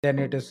Then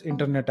it is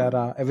internet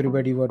era.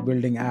 Everybody were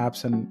building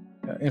apps and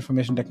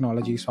information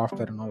technology,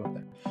 software, and all of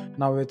that.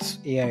 Now it's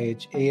AI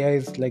age. AI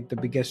is like the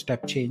biggest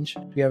step change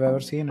we have ever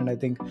seen, and I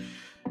think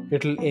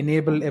it'll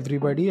enable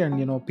everybody,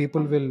 and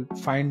people will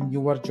find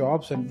newer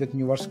jobs and with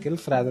newer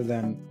skills rather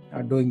than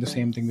doing the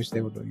same thing which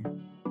they were doing.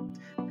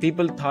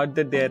 People thought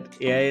that their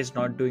AI is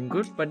not doing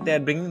good, but they are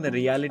bringing the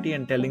reality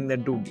and telling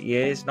that, dude,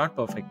 AI is not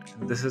perfect.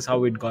 This is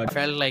how it got. I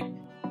felt like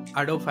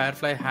Adobe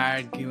Firefly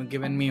had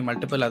given me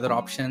multiple other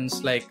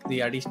options, like the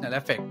additional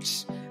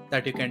effects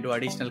that you can do,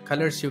 additional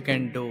colors you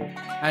can do,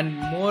 and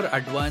more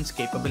advanced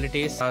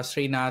capabilities.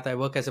 Srinath, I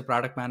work as a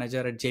product manager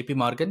at JP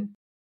Morgan.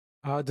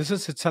 This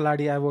is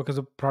Sitsaladi. I work as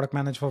a product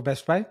manager for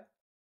Best Buy.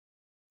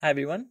 Hi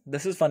everyone,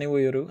 this is Funny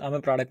Voyuru. I'm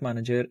a product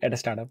manager at a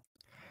startup.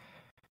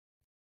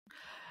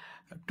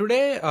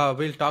 Today,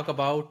 we'll talk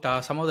about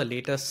some of the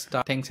latest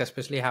things,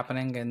 especially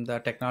happening in the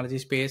technology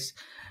space,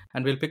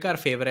 and we'll pick our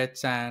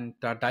favorites and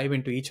dive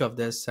into each of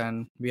this.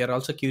 And we are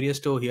also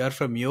curious to hear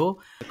from you in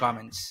the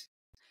comments.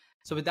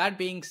 So, with that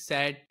being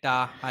said,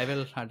 I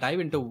will dive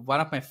into one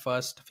of my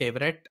first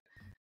favorite,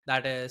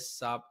 that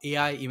is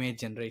AI image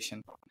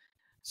generation.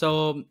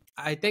 So,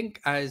 I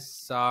think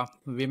as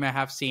we may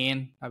have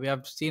seen, we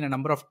have seen a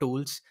number of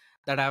tools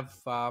that have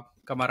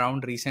come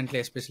around recently,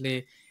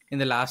 especially in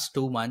the last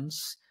 2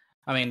 months.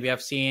 I mean, we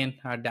have seen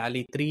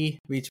DALI 3,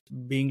 which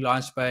being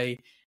launched by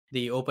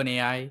the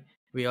OpenAI.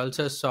 We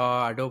also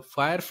saw Adobe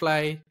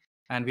Firefly,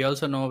 and we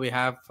also know we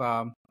have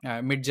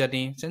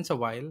Midjourney since a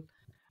while.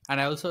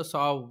 And I also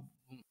saw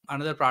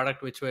another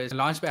product which was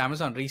launched by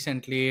Amazon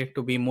recently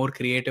to be more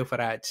creative for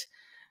ads.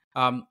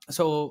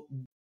 So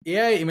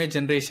AI image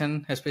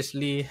generation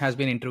especially has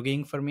been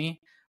intriguing for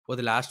me for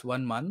the last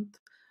 1 month.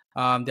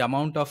 The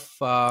amount of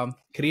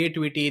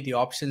creativity, the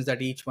options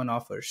that each one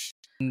offers.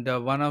 And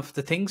one of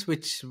the things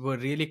which were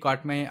really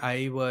caught my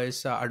eye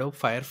was Adobe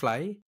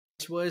Firefly,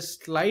 which was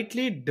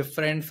slightly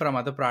different from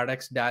other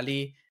products,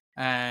 DALI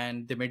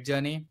and the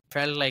Midjourney.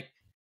 Felt like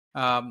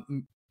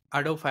um,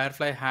 Adobe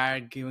Firefly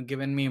had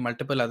given me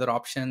multiple other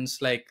options,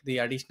 like the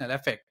additional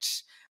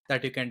effects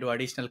that you can do,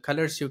 additional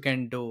colors you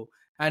can do,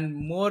 and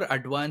more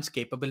advanced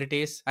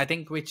capabilities, I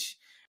think, which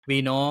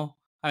we know.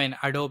 I mean,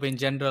 Adobe in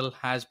general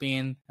has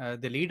been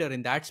the leader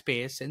in that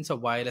space since a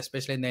while,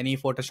 especially in any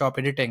Photoshop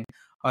editing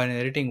or in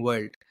editing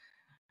world.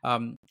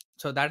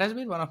 So that has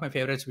been one of my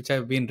favorites, which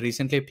I've been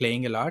recently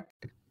playing a lot.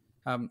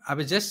 I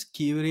was just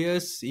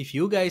curious if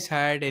you guys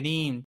had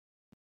any,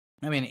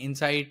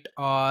 insight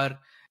or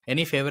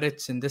any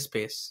favorites in this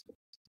space.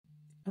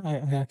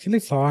 I actually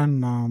saw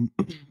an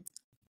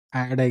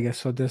ad, I guess.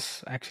 So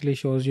this actually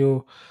shows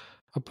you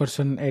a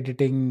person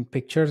editing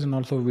pictures and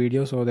also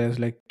video. So there's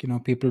like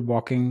people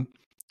walking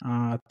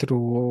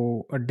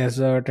through a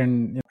desert,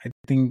 and I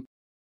think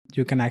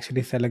you can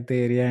actually select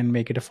the area and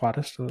make it a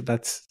forest. So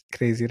that's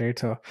crazy, right?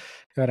 So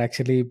you're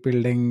actually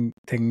building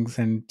things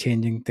and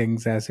changing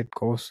things as it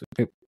goes.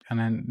 And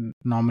then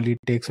normally it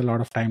takes a lot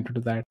of time to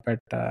do that, but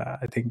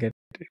I think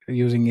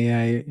using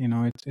AI,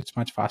 it's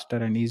much faster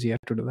and easier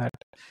to do that.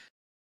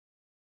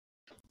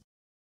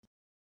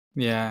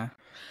 Yeah.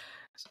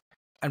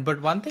 And but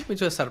one thing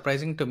which was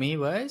surprising to me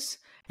was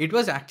it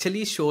was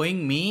actually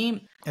showing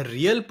me a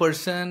real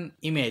person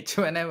image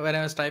when I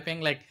was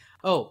typing, like,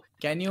 oh,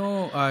 can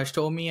you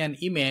show me an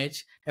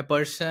image, a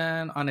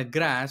person on a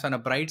grass on a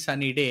bright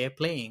sunny day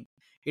playing?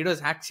 It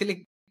was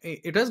actually,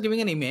 it was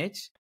giving an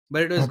image,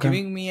 but it was Okay.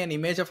 giving me an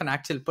image of an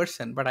actual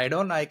person. But I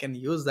don't know I can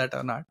use that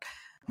or not.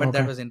 But that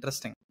Okay. was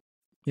interesting.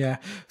 Yeah.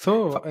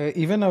 So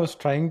even I was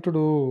trying to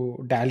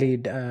do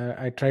DALI.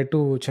 I tried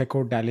to check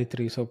out DALI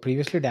 3. So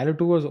previously DALI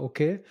 2 was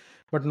okay,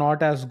 but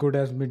not as good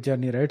as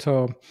Midjourney, right?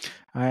 So,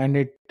 and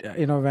it,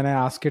 when I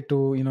ask it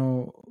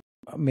to,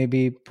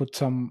 maybe put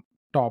some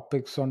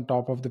topics on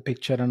top of the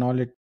picture and all,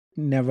 it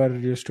never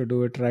used to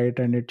do it right.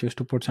 And it used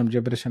to put some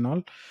gibberish and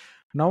all.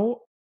 Now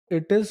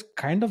it is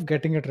kind of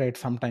getting it right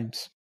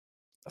sometimes.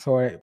 So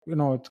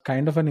it's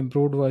kind of an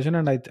improved version,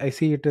 and I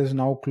see it is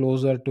now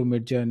closer to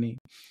Midjourney,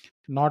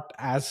 not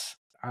as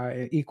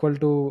equal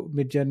to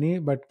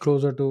Midjourney, but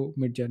closer to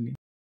Midjourney.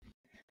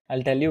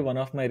 I'll tell you one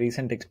of my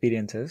recent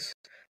experiences.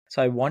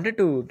 So I wanted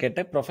to get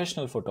a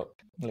professional photo.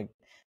 Like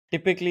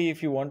typically,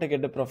 if you want to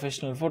get a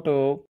professional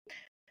photo,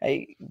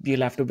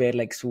 you'll have to wear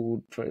like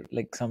suit, for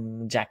like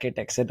some jacket,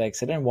 etc.,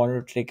 etc., and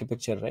wanted to take a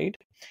picture, right?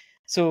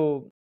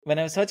 So when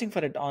I was searching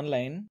for it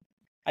online,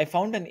 I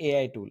found an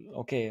AI tool.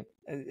 Okay,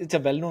 it's a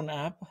well-known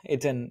app.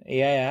 It's an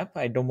AI app.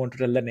 I don't want to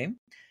tell the name.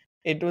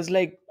 It was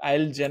like,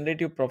 I'll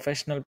generate you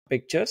professional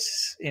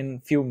pictures in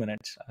few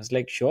minutes. I was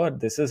like, sure,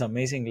 this is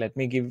amazing. Let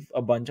me give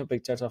a bunch of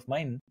pictures of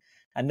mine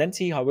and then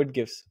see how it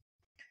gives.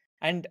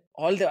 And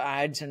all the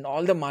ads and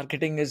all the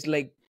marketing is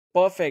like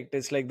perfect.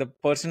 It's like the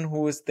person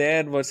who is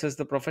there versus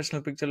the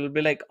professional picture will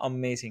be like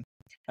amazing.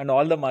 And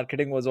all the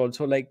marketing was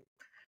also like,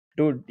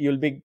 dude, you'll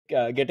be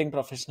getting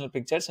professional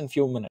pictures in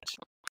few minutes.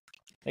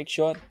 Like,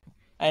 sure.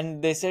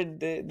 And they said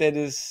there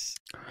is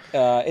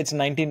it's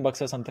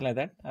 $19 or something like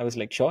that. I was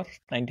like, sure,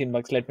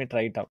 $19, let me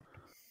try it out.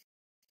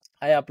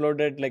 I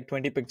uploaded like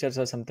 20 pictures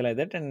or something like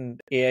that, and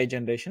AI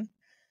generation.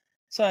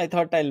 So I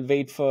thought I'll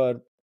wait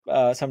for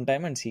some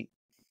time and see.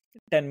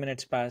 10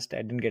 minutes passed,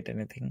 I didn't get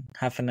anything.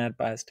 Half an hour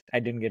passed, I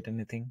didn't get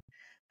anything.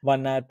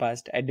 1 hour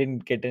passed, I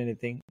didn't get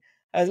anything.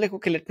 I was like,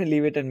 okay, let me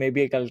leave it and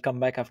maybe I'll come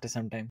back after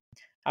some time.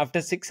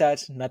 After 6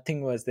 hours,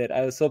 nothing was there.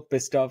 I was so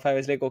pissed off. I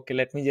was like, okay,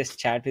 let me just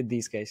chat with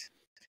these guys.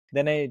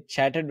 Then I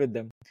chatted with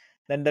them.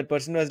 Then that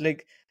person was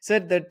like, sir,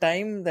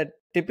 that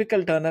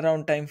typical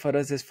turnaround time for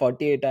us is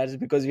 48 hours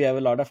because we have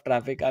a lot of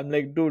traffic. I'm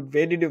like, dude,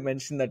 where did you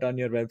mention that on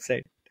your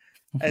website?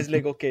 I was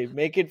like, okay,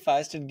 make it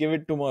fast and give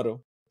it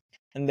tomorrow.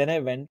 And then I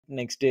went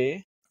next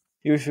day.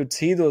 You should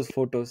see those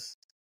photos.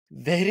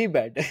 Very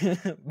bad.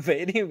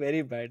 Very,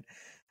 very bad.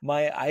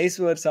 My eyes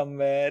were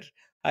somewhere.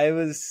 I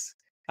was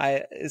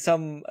I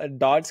some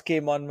dots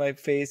came on my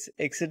face,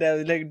 etc. I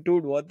was like,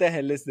 dude, what the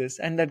hell is this?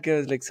 And that guy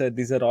was like, sir,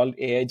 these are all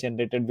AI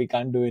generated. We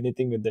can't do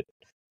anything with it.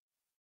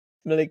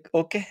 I'm like,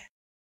 okay.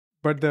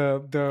 But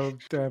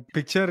the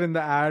picture in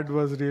the ad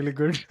was really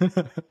good.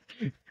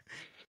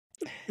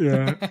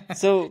 Yeah.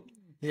 So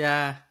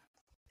Yeah.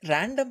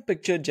 random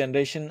picture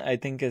generation, I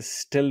think, is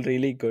still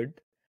really good.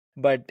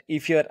 But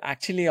if you're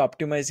actually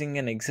optimizing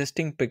an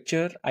existing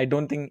picture, I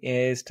don't think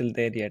AI is still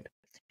there yet.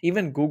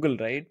 Even Google,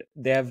 right?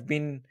 They have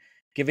been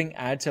giving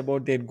ads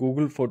about their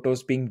Google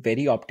photos being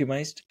very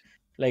optimized,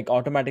 like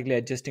automatically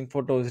adjusting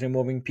photos,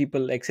 removing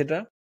people,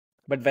 etc.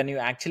 But when you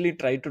actually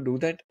try to do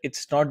that,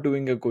 it's not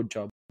doing a good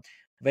job.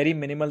 Very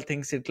minimal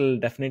things, it'll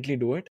definitely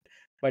do it.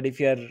 But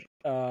if you're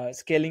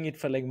scaling it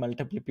for like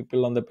multiple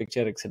people on the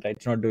picture, etc.,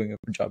 it's not doing a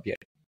good job yet.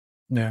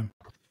 Yeah.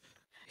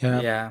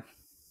 Yeah. Yeah.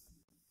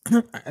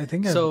 I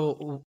think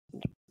So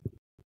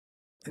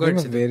I go think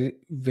ahead, a Sidhu.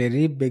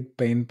 very big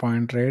pain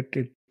point, right?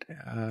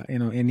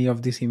 Any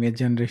of these image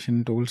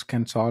generation tools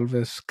can solve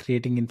is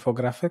creating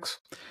infographics.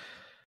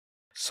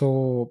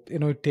 So,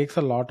 it takes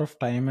a lot of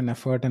time and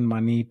effort and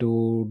money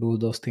to do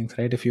those things,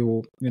 right? If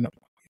you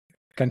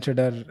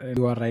consider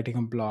you are writing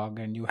a blog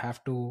and you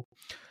have to,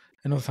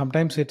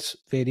 sometimes it's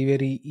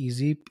very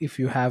easy if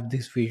you have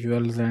these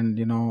visuals and,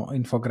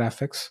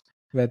 infographics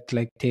with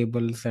like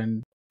tables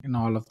and,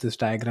 all of these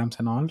diagrams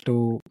and all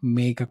to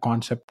make a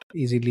concept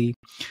easily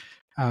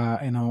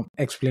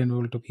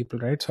explainable to people,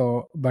 right?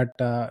 So but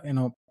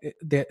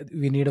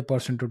we need a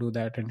person to do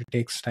that and it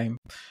takes time,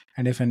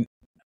 and if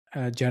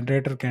a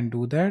generator can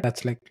do that,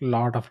 that's like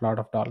lot of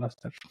dollars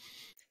there.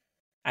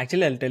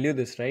 Actually, I'll tell you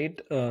this, right?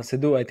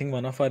 Sidhu, I think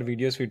one of our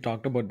videos we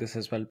talked about this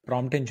as well,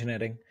 prompt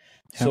engineering.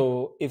 Yeah,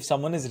 So, if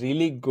someone is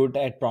really good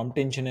at prompt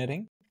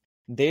engineering,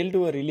 they'll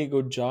do a really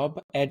good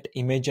job at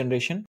image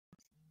generation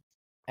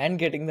and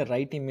getting the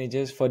right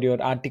images for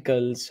your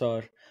articles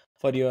or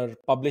for your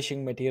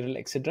publishing material,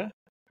 etc.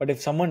 But if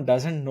someone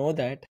doesn't know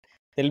that,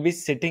 they'll be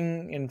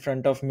sitting in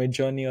front of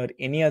Midjourney or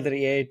any other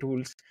AI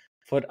tools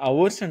for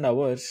hours and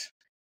hours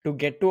to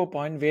get to a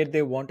point where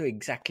they want to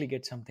exactly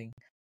get something.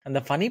 And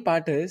the funny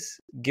part is,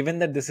 given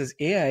that this is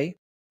AI,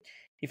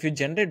 if you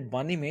generate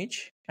one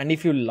image and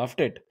if you loved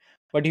it,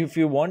 but if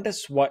you want a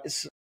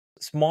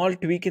small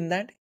tweak in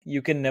that,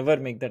 you can never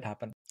make that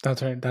happen.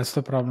 that's right, that's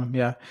the problem.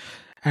 Yeah,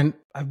 and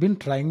I've been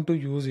trying to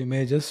use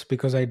images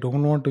because I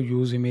don't want to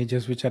use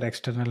images which are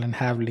external and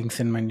have links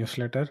in my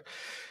newsletter,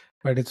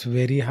 but it's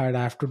very hard.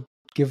 I have to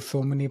give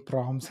so many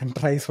prompts and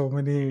try so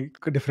many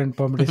different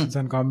permutations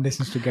and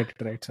combinations to get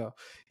it right. So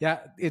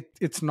yeah,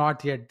 it's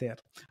not yet there,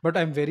 but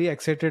I'm very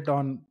excited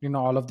on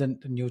all of the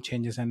new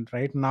changes. And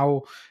right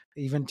now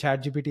even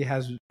ChatGPT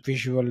has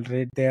visual,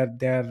 right?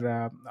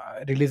 They're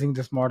releasing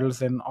these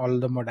models in all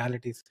the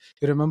modalities.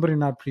 You remember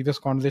in our previous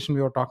conversation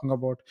we were talking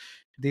about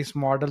these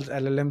models,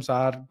 LLMs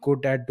are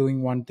good at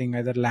doing one thing,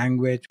 either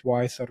language,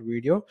 voice, or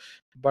video,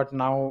 but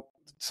now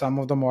some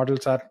of the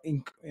models are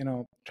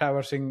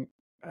traversing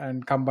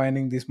and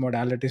combining these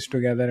modalities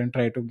together and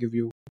try to give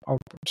you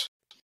outputs.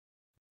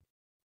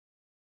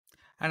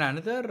 And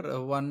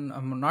another one,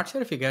 I'm not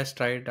sure if you guys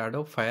tried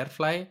Adobe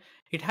Firefly.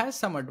 It has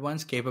some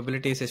advanced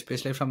capabilities,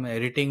 especially from the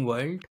editing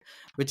world,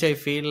 which I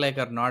feel like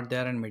are not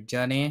there in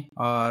Midjourney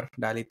or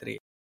DALI 3. Is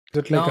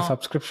it like a Now,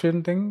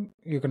 subscription thing?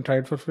 You can try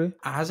it for free?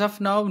 as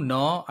of now,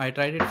 no. I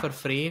tried it for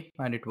free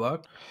and it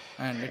worked,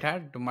 and it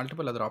had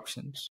multiple other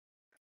options.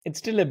 It's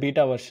still a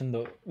beta version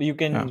though. You Yeah.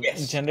 can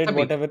Yes, it's generate a beta.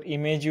 whatever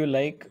image you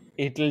like.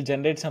 It'll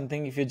generate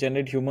something. If you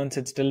generate humans,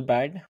 it's still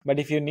bad. But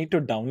if you need to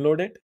download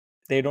it,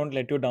 they don't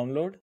let you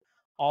download.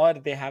 Or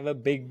they have a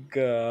big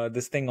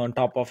this thing on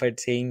top of it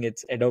saying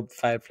it's Adobe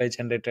Firefly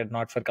generated,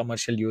 not for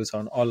commercial use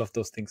on all of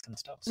those things and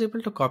stuff. I was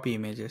able to copy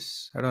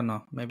images. I don't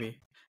know. Maybe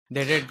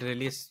they did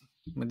release.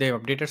 They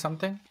updated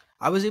something.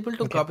 I was able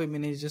to Okay. copy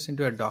images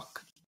into a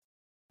doc.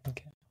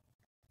 Okay.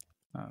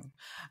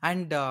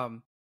 And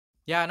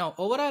yeah, no,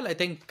 overall, I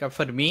think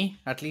for me,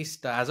 at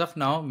least as of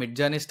now,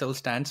 Midjourney still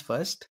stands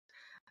first.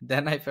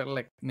 Then I felt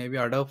like maybe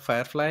Adobe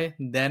Firefly,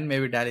 then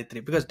maybe DALI 3.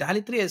 Because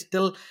DALI 3 is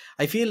still,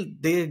 I feel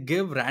they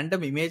give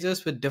random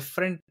images with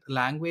different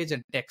language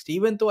and text.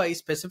 Even though I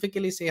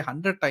specifically say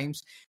 100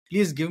 times,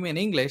 please give me in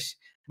English,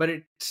 but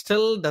it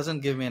still doesn't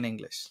give me in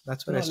English.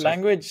 That's where I No, struggle.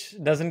 language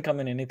doesn't come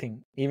in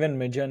anything. Even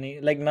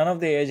Midjourney, like none of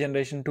the AI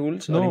generation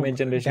tools or No, image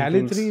generation DALI 3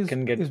 tools is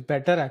can get. is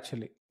better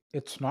actually.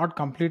 It's not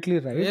completely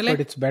right, but Really?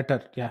 it's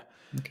better. Yeah.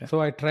 Okay.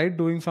 So I tried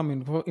doing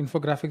some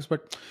infographics,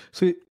 but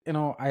so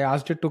I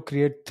asked it to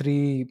create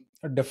three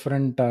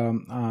different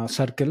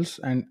circles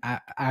and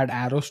add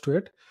arrows to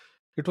it.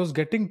 It was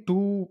getting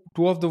two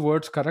of the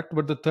words correct,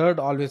 but the third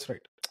always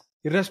right,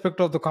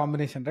 irrespective of the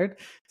combination, right?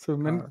 So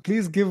man,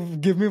 please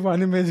give me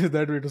one image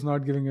that it is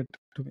not giving it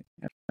to me.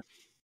 Yeah.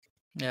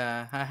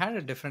 Yeah, I had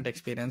a different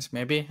experience.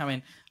 Maybe, I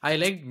mean, I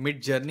liked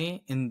Mid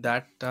Journey in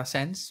that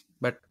sense,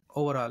 but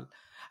overall,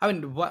 I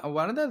mean,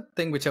 one other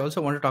thing which I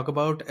also want to talk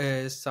about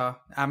is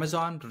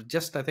Amazon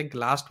just, I think,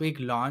 last week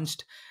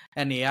launched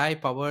an AI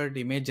powered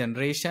image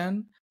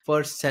generation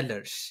for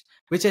sellers,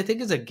 which I think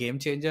is a game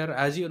changer.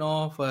 As you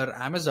know, for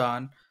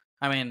Amazon,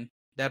 I mean,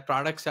 their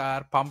products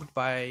are pumped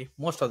by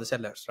most of the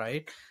sellers,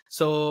 right?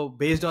 So,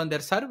 based on their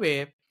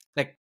survey,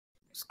 like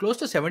close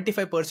to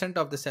 75%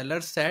 of the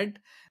sellers said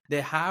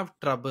they have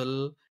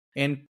trouble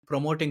in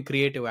promoting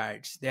creative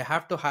ads. They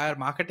have to hire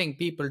marketing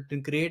people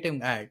to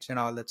creating ads and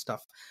all that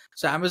stuff.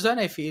 So Amazon,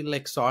 I feel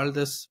like solved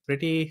this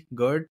pretty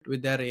good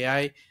with their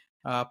AI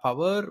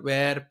power,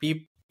 where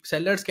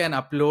sellers can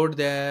upload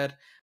their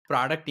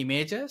product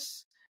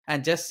images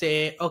and just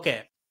say,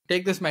 okay,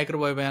 take this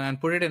microwave oven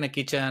and put it in a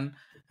kitchen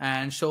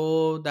and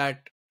show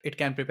that it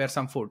can prepare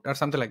some food or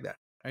something like that,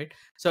 right?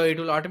 So it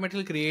will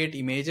automatically create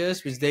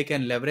images which they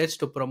can leverage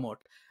to promote.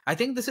 I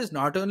think this is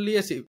not only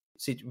a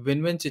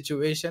win-win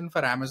situation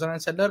for Amazon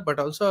and seller, but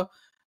also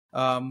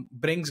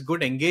brings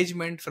good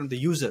engagement from the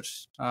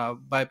users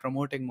by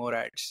promoting more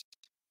ads.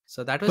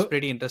 So that was So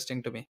pretty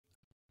interesting to me.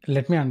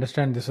 let me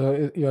understand this.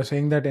 So you're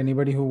saying that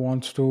anybody who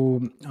wants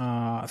to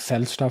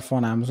sell stuff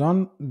on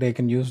Amazon, they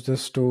can use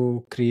this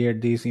to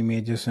create these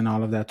images and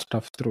all of that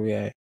stuff through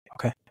AI.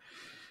 Okay.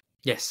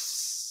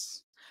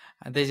 Yes,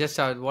 and they just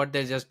what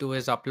they just do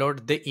is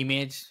upload the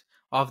image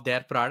of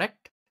their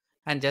product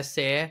and just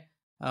say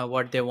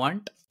what they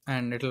want,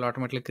 and it'll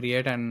automatically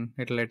create and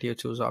it'll let you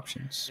choose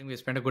options. I think we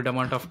spent a good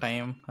amount of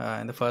time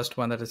in the first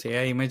one, that is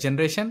AI image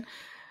generation.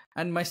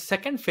 And my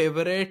second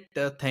favorite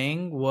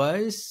thing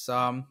was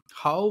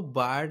how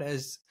bad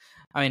is,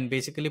 I mean,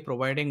 basically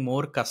providing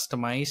more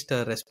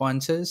customized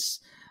responses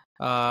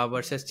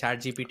versus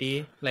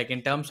ChatGPT, like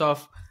in terms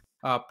of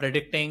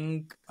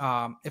predicting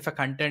if a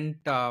content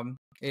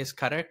is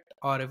correct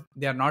or if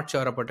they are not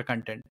sure about the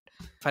content.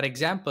 For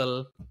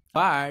example,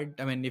 bad,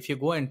 I mean, if you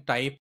go and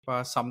type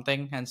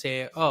something and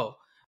say, oh,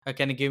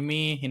 can you give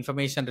me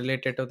information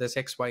related to this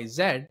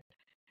XYZ?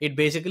 It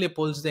basically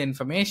pulls the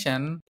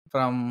information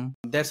from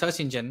their search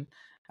engine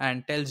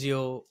and tells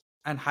you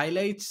and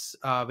highlights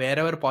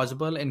wherever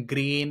possible in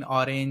green,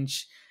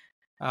 orange,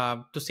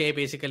 to say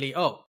basically,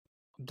 oh,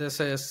 this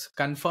is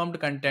confirmed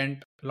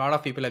content. A lot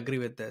of people agree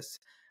with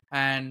this.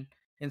 And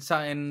in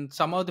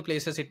some of the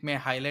places, it may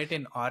highlight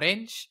in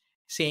orange,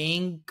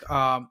 saying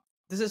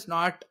this is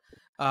not.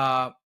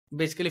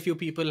 Basically, few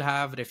people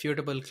have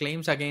refutable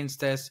claims against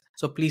this,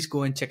 so please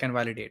go and check and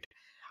validate.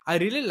 I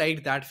really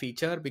like that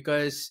feature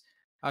because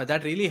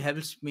that really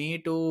helps me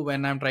to,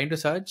 when I'm trying to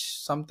search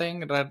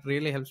something, that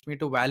really helps me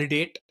to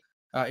validate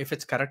if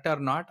it's correct or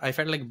not. I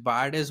felt like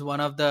Bard is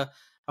one of the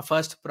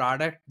first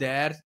product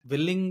there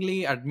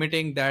willingly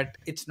admitting that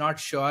it's not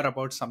sure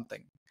about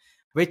something,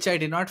 which I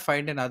did not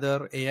find in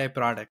other AI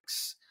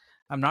products.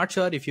 I'm not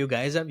sure if you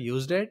guys have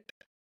used it,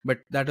 but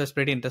that was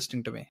pretty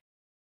interesting to me.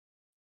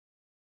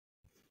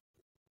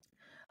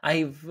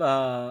 I've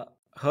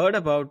heard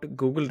about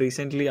Google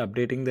recently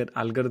updating their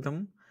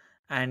algorithm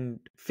and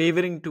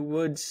favoring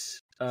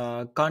towards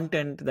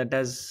content that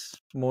has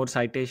more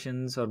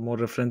citations or more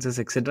references,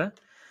 etc.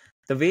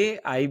 The way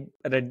I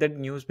read that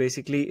news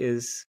basically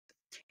is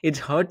it's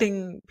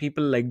hurting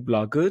people like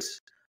bloggers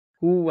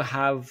who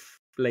have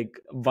like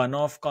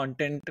one-off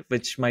content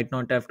which might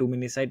not have too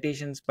many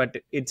citations, but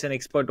it's an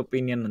expert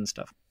opinion and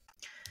stuff.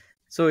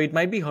 So it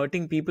might be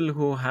hurting people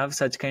who have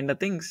such kind of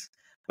things,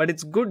 but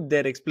it's good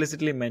they're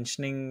explicitly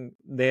mentioning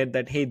there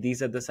that hey,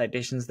 these are the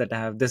citations that I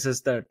have, this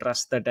is the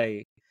trust that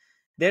I,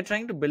 they're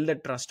trying to build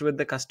that trust with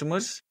the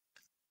customers,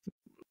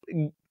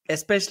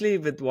 especially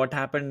with what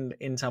happened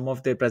in some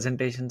of their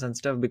presentations and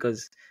stuff,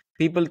 because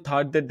people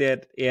thought that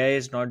their AI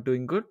is not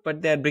doing good,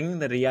 but they're bringing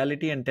the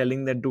reality and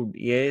telling that dude,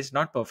 AI is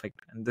not perfect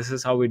and this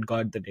is how it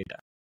got the data.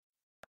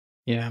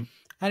 Yeah.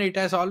 And it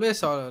has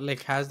always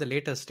like has the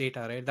latest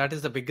data, right? That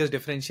is the biggest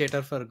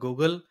differentiator for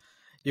Google.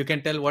 You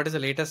can tell what is the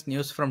latest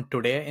news from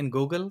today in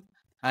Google,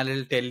 and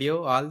it'll tell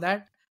you all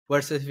that.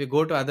 Versus if you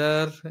go to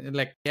other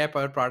like AI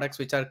powered products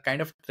which are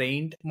kind of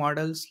trained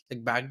models,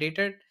 like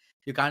backdated,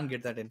 you can't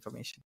get that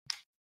information.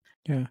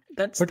 Yeah.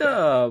 That's But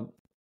the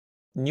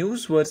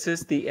news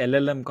versus the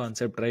LLM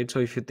concept, right? So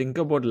if you think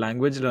about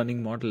language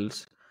learning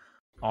models,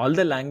 all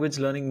the language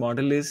learning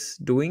model is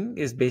doing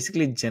is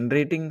basically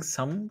generating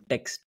some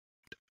text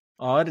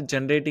or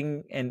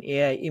generating an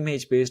AI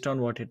image based on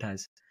what it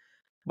has.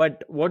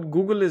 But what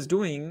Google is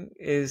doing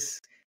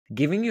is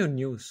giving you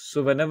news.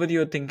 So whenever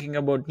you're thinking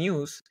about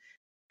news,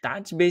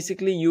 that's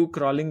basically you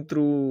crawling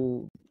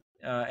through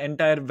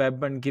entire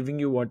web and giving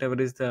you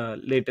whatever is the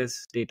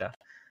latest data.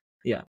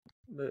 Yeah.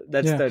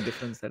 That's Yeah. the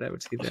difference that I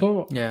would see there.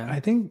 So Yeah. I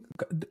think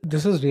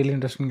this is really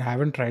interesting. I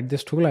haven't tried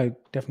this tool. I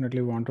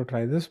definitely want to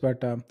try this.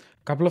 But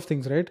couple of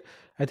things, right?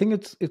 I think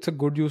it's a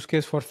good use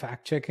case for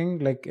fact checking.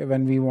 Like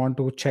when we want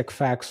to check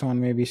facts on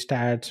maybe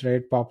stats,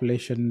 right?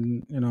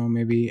 Population,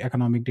 maybe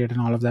economic data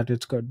and all of that.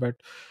 It's good. But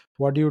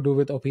what do you do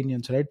with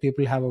opinions, right?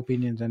 People have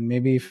opinions, and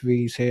maybe if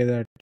we say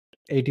that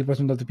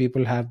 80% of the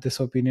people have this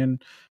opinion,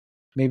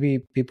 maybe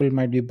people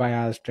might be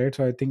biased, right?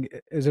 So I think,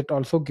 is it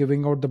also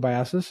giving out the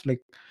biases?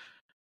 Like,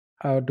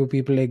 do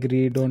people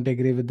agree, don't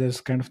agree with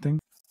this kind of thing?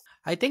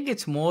 I think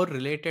it's more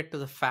related to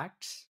the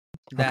facts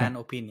Okay. than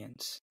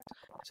opinions.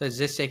 So it's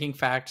just taking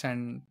facts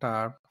and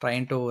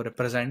trying to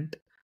represent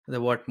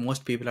what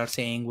most people are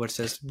saying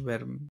versus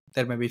where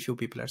there may be few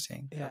people are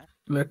saying. Yeah.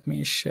 Let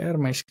me share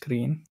my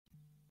screen.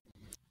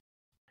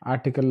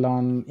 Article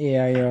on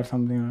AI or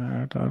something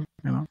like that,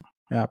 or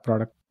yeah,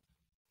 product.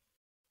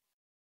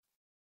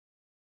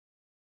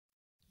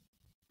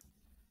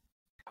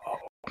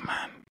 Oh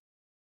man,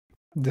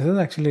 this is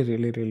actually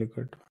really really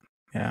good.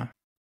 Yeah.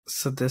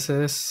 So this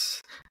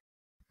is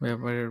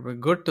we're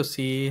good to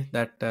see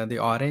that the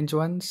orange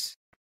ones.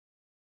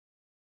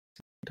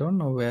 Don't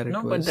know where it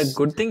No, but the was.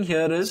 good thing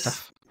here is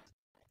Stuff.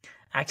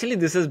 actually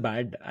this is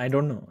bad. I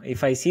don't know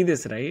if I see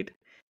this right.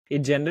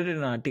 It generated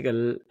an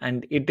article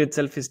and it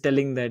itself is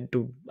telling that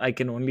I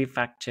can only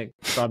fact check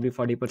probably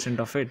 40%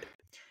 of it.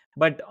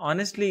 But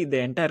honestly, the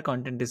entire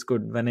content is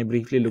good when I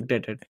briefly looked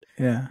at it.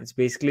 Yeah. It's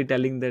basically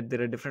telling that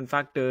there are different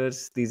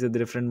factors, these are the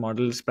different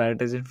models,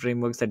 prioritization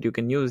frameworks that you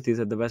can use, these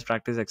are the best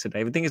practice, etc.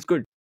 Everything is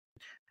good.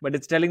 But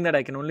it's telling that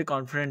I can only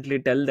confidently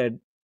tell that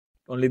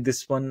only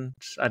this ones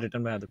are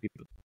written by other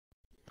people.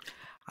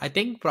 I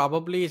think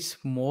probably it's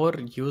more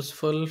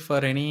useful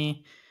for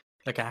any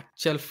like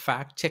actual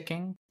fact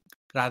checking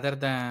rather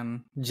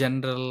than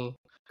general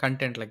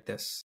content like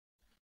this.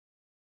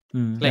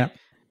 Mm. Like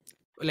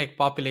Yeah. like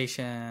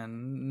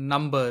population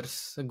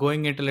numbers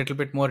going into a little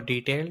bit more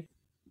detail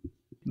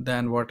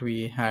than what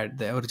we had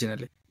there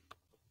originally.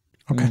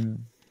 Okay.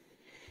 Mm.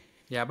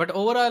 Yeah, but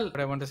overall, what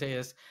I want to say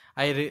is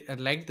I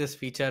like this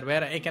feature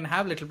where I can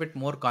have a little bit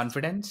more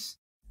confidence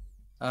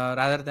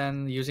rather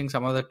than using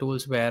some other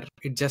tools where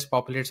it just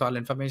populates all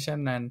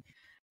information and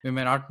we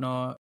may not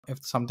know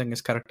if something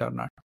is correct or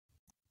not.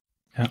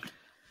 Yeah.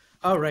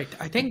 All right,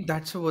 I think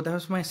that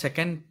was my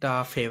second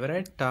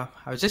favorite. I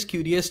was just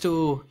curious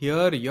to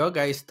hear your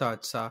guys'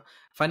 thoughts.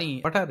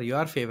 Funny, what are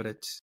your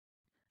favorites?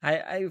 I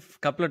have a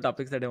couple of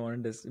topics that I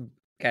wanted to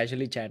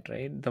casually chat,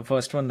 right? The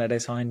first one that I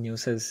saw in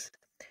news is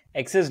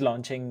X is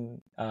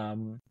launching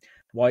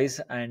voice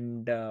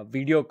and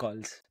video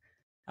calls.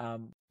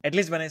 At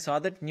least when I saw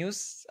that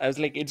news, I was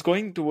like, it's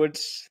going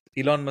towards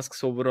Elon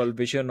Musk's overall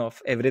vision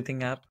of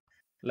everything app.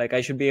 Like,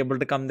 I should be able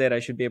to come there, I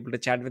should be able to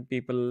chat with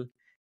people,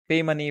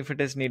 pay money if it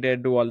is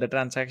needed, do all the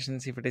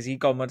transactions. If it is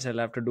e-commerce, I'll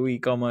have to do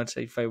e-commerce.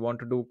 If I want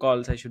to do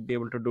calls, I should be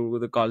able to do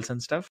the calls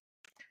and stuff.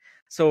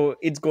 So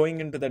it's going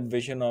into that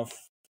vision of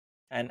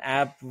an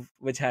app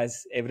which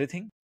has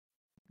everything.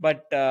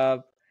 But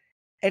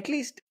at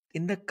least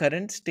in the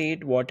current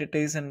state, what it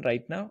is, and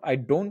right now, I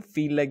don't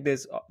feel like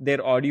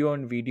their audio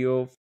and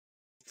video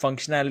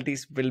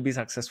functionalities will be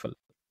successful.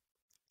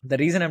 The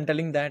reason I'm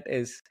telling that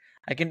is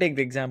I can take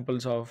the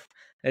examples of,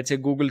 let's say,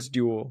 Google's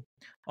Duo,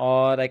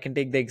 or I can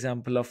take the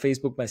example of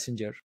Facebook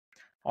Messenger.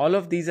 All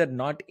of these are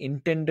not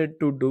intended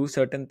to do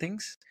certain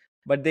things,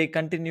 but they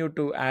continue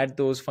to add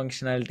those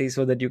functionalities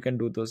so that you can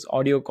do those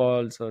audio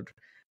calls or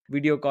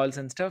video calls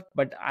and stuff.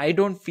 But I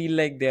don't feel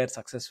like they are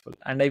successful.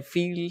 And I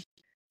feel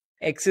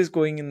X is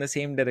going in the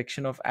same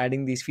direction of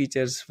adding these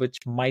features, which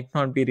might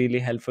not be really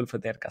helpful for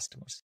their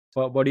customers.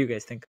 What do you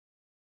guys think?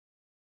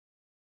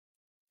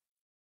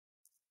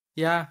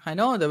 Yeah, I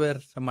know there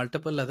were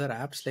multiple other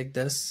apps like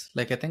this.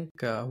 Like I think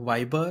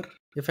Viber,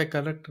 if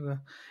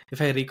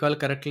I recall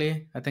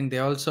correctly, I think they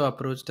also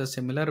approached a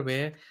similar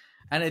way.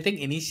 And I think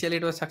initially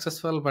it was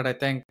successful, but I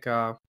think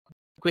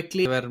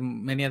quickly there were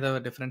many other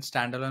different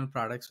standalone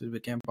products which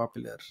became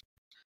popular.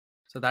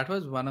 So that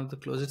was one of the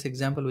closest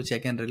example which I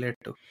can relate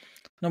to.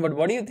 No, but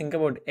what do you think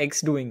about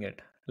X doing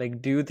it? Like,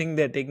 do you think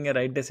they're taking a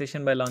right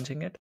decision by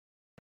launching it?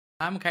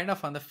 I'm kind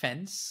of on the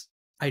fence.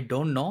 I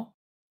don't know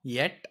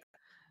yet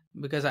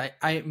because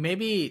I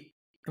maybe,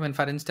 I mean,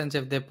 for instance,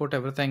 if they put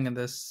everything in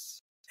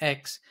this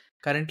X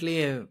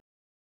currently,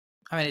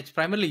 I mean, it's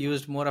primarily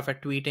used more of a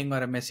tweeting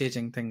or a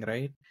messaging thing,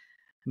 right?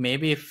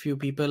 Maybe if few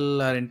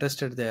people are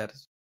interested there.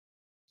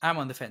 I'm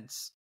on the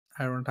fence.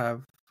 I don't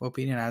have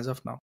opinion as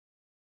of now.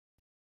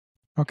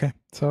 Okay.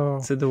 So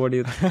Siddhu, what do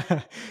you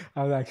think?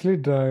 I was actually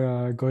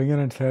going in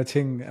and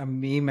searching a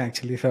meme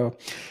actually. So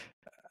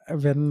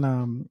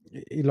when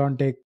Elon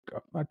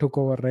took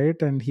over,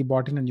 right, and he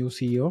brought in a new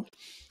CEO,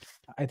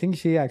 I think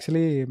she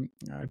actually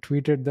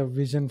tweeted the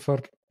vision for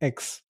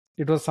X.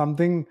 It was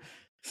something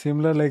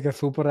similar like a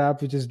super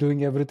app which is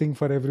doing everything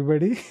for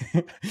everybody.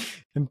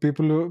 And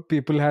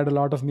people had a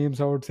lot of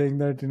memes out saying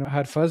that,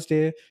 her first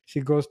day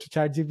she goes to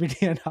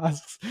ChatGPT and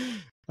asks,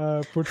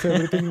 puts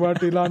everything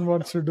what Elon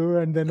wants to do,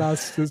 and then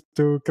asks us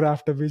to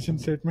craft a vision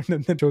statement,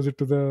 and then shows it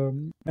to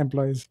the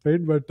employees,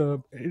 right? But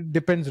it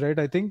depends, right?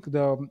 I think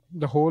the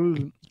whole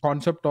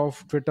concept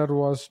of Twitter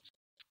was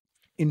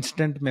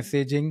instant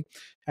messaging,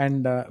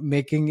 and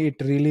making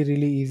it really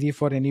really easy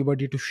for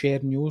anybody to share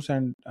news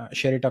and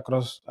share it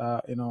across,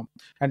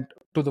 and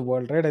to the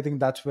world, right? I think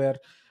that's where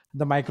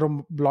the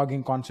micro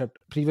blogging concept,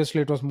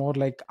 previously it was more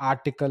like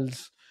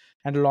articles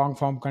and long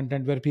form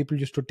content where people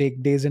used to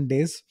take days and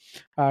days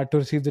to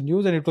receive the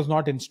news, and it was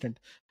not instant.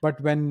 But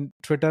when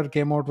Twitter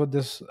came out with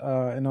this,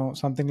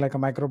 something like a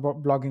micro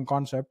blogging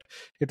concept,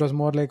 it was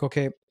more like,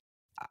 okay,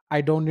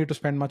 I don't need to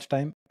spend much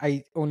time.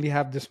 I only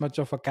have this much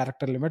of a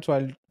character limit, so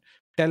I'll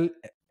tell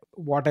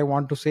what I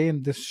want to say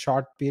in this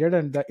short period,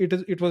 and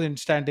it was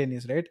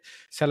instantaneous, right?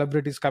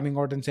 Celebrities coming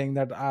out and saying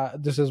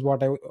that, this is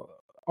what I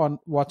on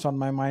what's on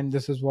my mind.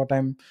 This is what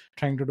I'm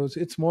trying to do. So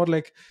it's more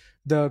like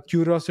the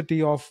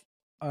curiosity of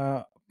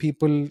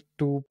people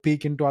to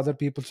peek into other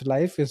people's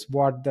life is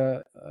what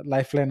the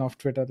lifeline of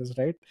Twitter is,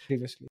 right?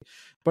 Previously,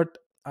 but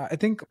I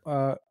think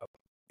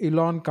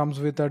Elon comes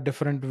with a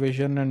different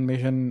vision and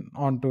mission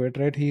onto it,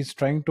 right? He's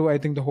trying to, I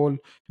think the whole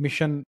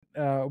mission,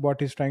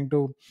 what he's trying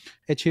to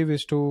achieve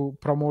is to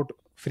promote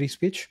free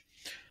speech.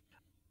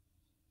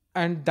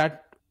 And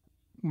that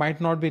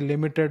might not be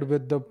limited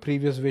with the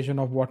previous vision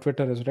of what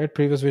Twitter is, right?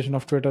 Previous vision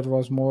of Twitter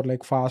was more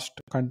like fast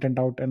content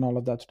out and all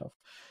of that stuff.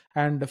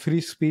 And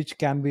free speech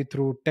can be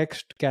through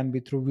text, can be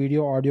through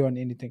video, audio, and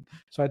anything.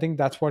 So I think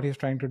that's what he's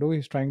trying to do.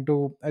 He's trying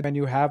to, when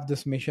you have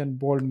this mission,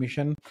 bold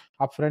mission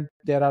upfront,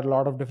 there are a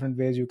lot of different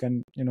ways you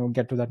can,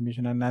 get to that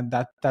mission. And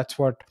that's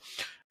what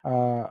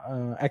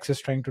X is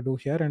trying to do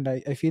here. And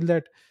I feel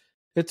that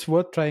it's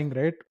worth trying,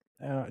 right?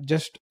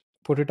 Just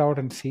put it out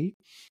and see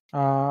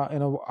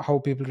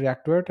how people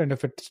react to it, and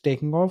if it's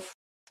taking off,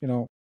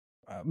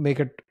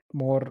 make it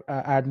more,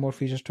 add more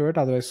features to it,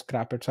 otherwise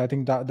scrap it. So I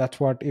think that's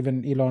what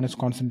even Elon is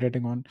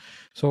concentrating on.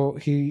 So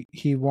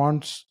he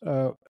wants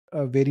a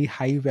very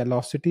high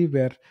velocity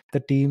where the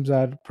teams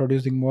are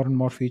producing more and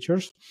more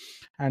features,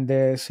 and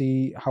they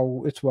see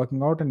how it's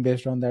working out, and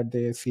based on that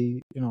they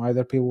see,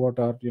 either pivot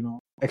or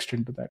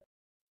extend to that.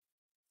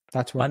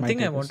 That's what One my thing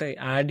I take want is. to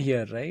add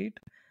here, right?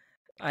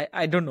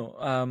 I don't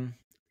know.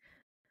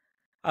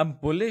 I'm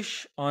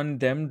bullish on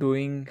them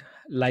doing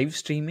live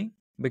streaming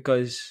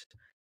because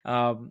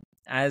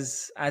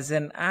as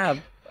an app,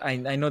 I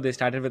know they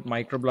started with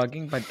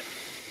microblogging,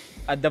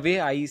 but the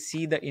way I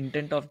see the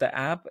intent of the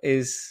app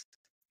is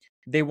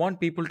they want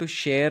people to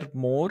share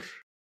more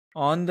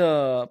on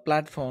the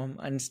platform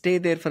and stay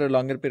there for a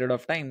longer period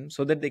of time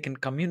so that they can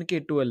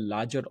communicate to a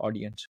larger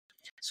audience.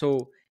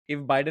 So if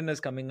Biden is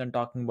coming and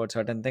talking about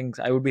certain things,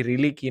 I would be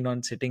really keen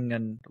on sitting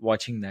and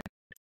watching that.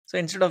 So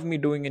instead of me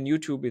doing in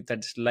YouTube, if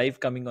that's live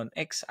coming on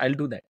X, I'll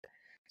do that.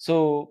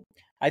 So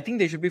I think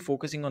they should be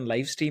focusing on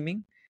live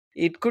streaming.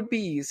 It could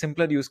be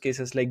simpler use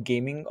cases like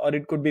gaming, or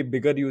it could be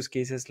bigger use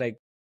cases like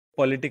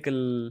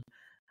political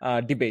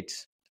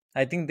debates.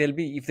 I think they'll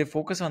be, if they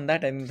focus on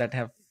that, I think that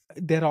have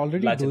They're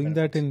already larger doing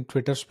that benefits. in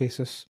Twitter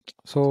Spaces.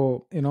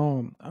 So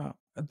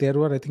there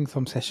were, I think,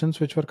 some sessions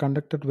which were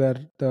conducted where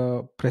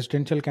the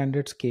presidential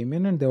candidates came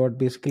in and they were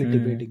basically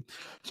debating.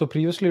 So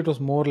previously it was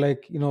more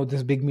like,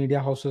 this big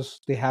media houses,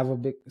 they have a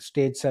big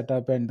stage set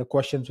up and the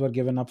questions were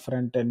given up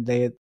front and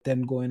they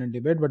then go in and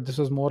debate. But this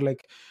was more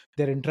like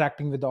they're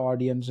interacting with the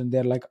audience and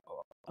they're like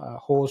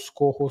hosts,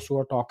 co-hosts who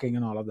are talking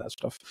and all of that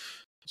stuff.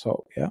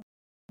 So yeah.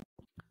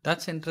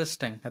 That's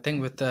interesting. I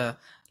think with the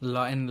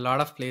in a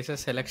lot of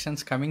places,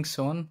 elections coming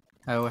soon,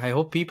 I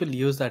hope people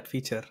use that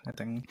feature. I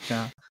think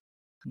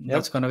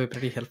that's Yep. going to be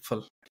pretty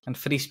helpful. And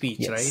free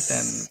speech, right?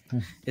 And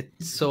Yes.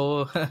 it's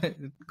so it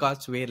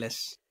costs way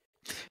less.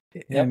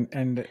 Yep.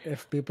 And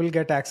if people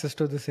get access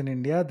to this in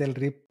India, they'll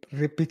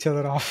rip each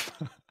other off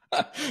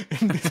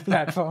in these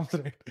platforms,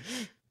 right?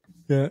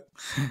 Yeah.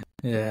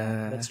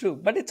 Yeah. That's true.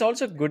 But it's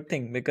also a good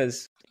thing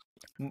because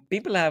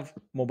people have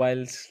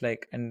mobiles,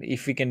 like, and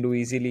if we can do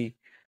easily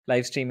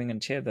live streaming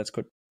and share, that's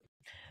good.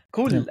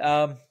 Cool.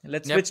 Yeah.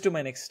 Let's Yep. switch to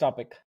my next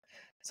topic.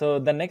 So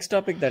the next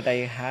topic that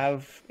I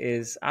have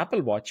is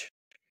Apple Watch.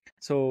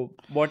 So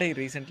what I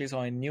recently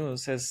saw in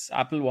news is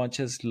Apple Watch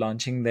is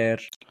launching their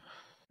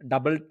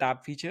double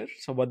tap feature.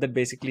 So what that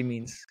basically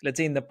means, let's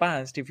say in the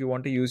past, if you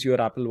want to use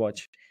your Apple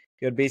Watch,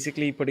 you're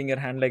basically putting your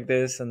hand like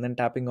this and then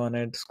tapping on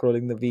it,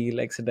 scrolling the wheel,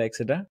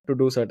 etc., to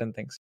do certain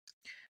things.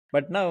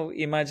 But now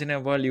imagine a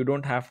world you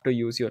don't have to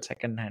use your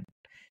second hand.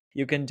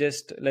 You can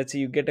just, let's say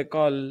you get a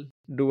call,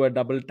 do a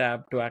double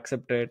tap to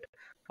accept it,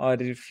 or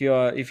if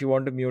you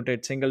want to mute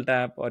it, single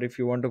tap, or if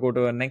you want to go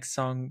to a next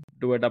song,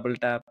 do a double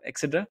tap,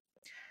 etc.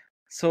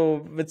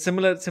 So with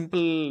similar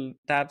simple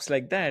taps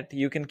like that,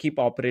 you can keep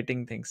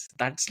operating things.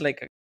 That's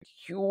like a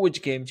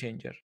huge game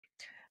changer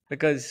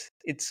because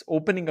it's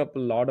opening up a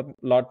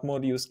lot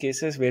more use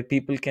cases where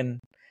people can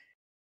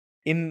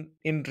in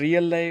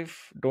real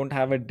life don't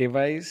have a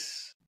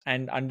device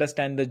and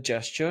understand the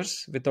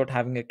gestures without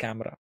having a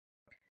camera.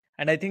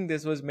 And I think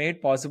this was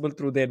made possible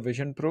through their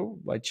Vision Pro,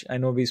 which I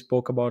know we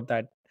spoke about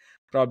that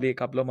probably a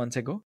couple of months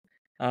ago.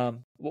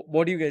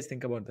 What do you guys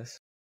think about this?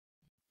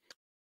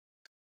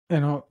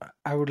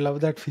 I would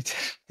love that feature.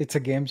 It's a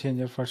game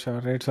changer for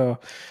sure, right? So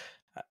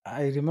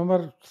I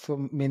remember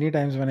so many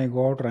times when I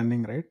go out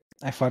running, right?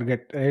 I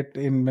forget, right?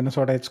 In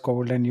Minnesota, it's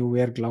cold and you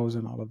wear gloves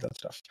and all of that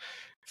stuff.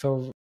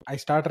 So I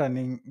start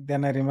running.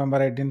 Then I remember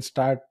I didn't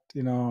start,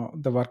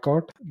 the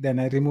workout. Then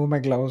I remove my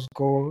gloves,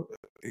 go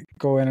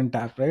in and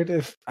tap, right?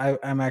 If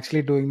I'm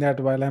actually doing that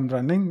while I'm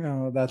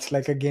running, that's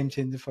like a game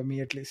changer for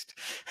me at least.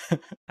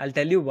 I'll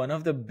tell you one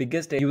of the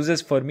biggest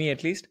uses for me,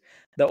 at least.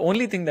 The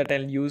only thing that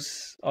I'll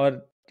use,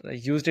 or I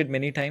used it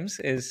many times,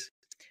 is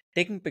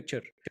taking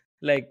picture.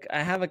 Like,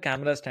 I have a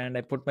camera stand,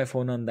 I put my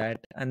phone on that,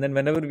 and then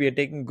whenever we are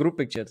taking group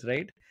pictures,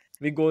 right,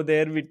 we go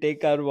there, we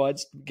take our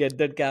watch, get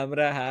that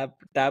camera app,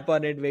 tap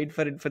on it, wait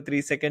for it for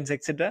 3 seconds,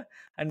 etc.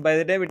 And by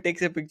the time it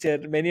takes a picture,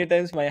 many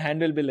times my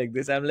hand will be like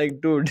this. I'm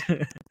like, dude.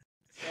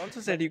 They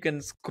also said you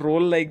can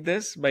scroll like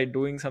this by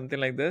doing something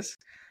like this,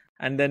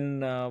 and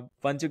then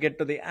once you get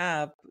to the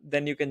app,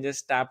 then you can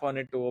just tap on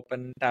it to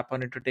open, tap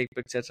on it to take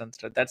pictures and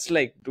stuff. That's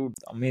like, dude,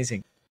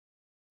 amazing.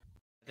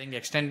 I think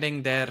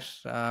extending their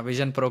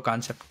Vision Pro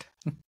concept.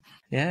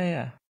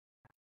 Yeah.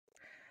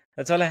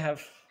 That's all I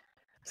have.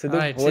 All Sidhu,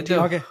 right, over to you.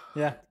 Sidhu. Okay,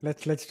 yeah,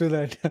 let's do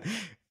that.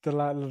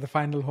 The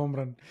final home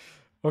run.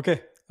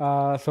 Okay,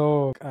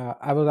 so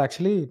I was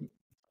actually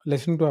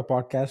listening to a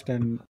podcast,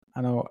 and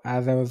I know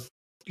as I was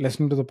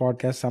listening to the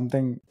podcast,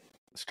 something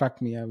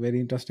struck me, a very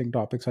interesting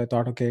topic. So I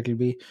thought, okay, it'll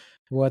be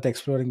worth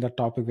exploring that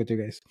topic with you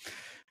guys.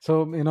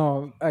 So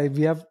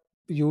we have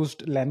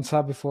used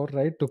Lensa before,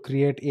 right, to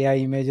create AI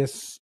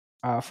images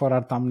for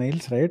our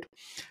thumbnails, right?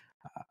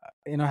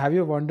 Have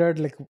you wondered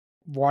like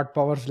what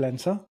powers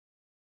Lensa?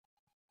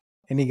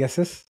 Any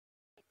guesses?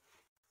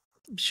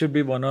 Should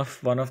be one of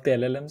the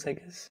LLMs, I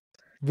guess.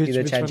 Which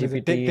Either one is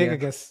it? Take ChatGPT, a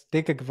guess.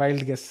 Take a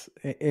wild guess.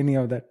 Any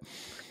of that.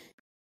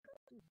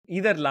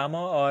 either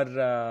Llama or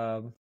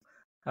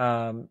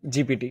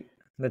GPT.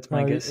 That's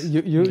my guess.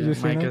 You Yeah, my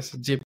Srinath? guess.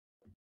 GPT?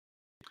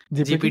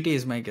 GPT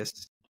is my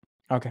guess.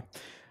 Okay.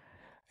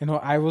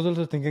 I was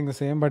also thinking the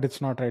same, but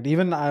it's not right.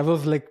 Even I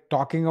was like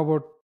talking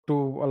about to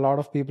a lot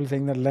of people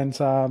saying that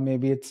Lensa,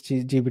 maybe it's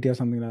GPT or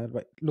something like that.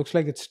 But it looks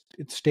like it's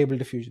stable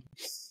diffusion.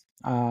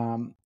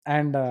 And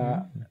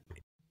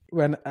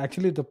when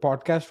actually the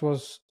podcast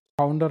was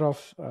founder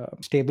of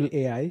Stable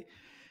AI,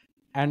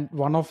 and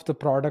one of the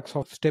products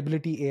of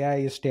Stability AI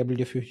is Stable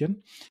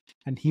Diffusion,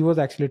 and he was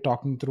actually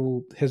talking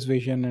through his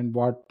vision and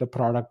what the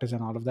product is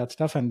and all of that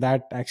stuff, and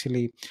that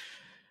actually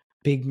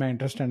piqued my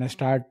interest, and I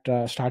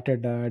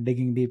started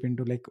digging deep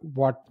into like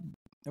what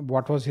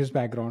was his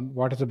background,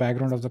 what is the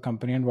background of the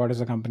company, and what is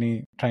the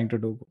company trying to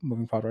do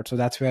moving forward. So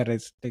that's where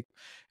it's like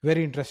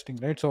very interesting,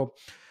 right? So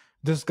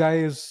this guy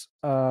is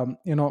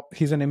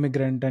he's an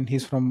immigrant and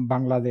he's from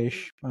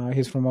Bangladesh.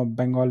 He's from a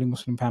Bengali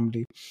Muslim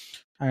family,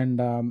 and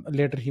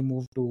later he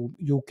moved to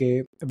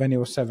UK when he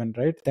was 7,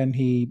 right? Then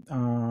he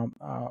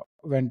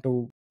went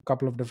to a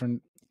couple of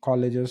different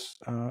colleges,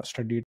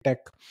 studied tech.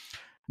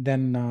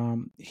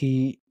 Then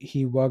he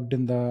worked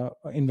in the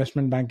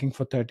investment banking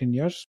for 13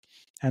 years,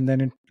 and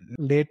then in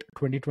late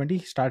 2020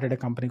 he started a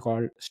company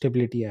called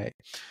Stability AI.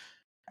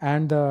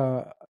 And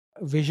the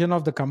vision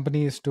of the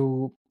company is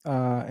to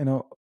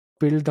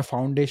build the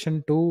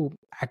foundation to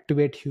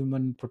activate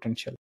human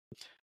potential.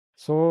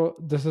 So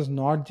this is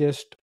not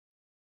just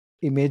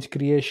image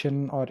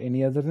creation or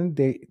any other thing.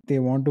 They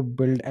want to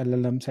build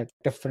LLMs at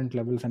different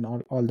levels and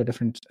all the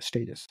different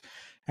stages.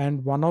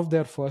 And one of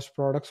their first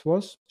products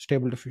was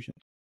Stable Diffusion.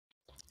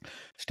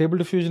 Stable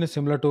Diffusion is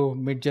similar to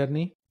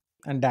Midjourney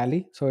and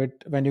DALI. So it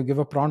when you give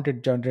a prompt,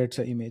 it generates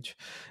an image.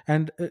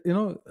 And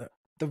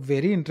the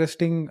very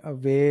interesting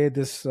way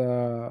this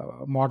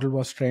model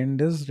was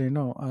trained is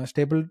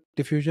Stable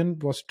Diffusion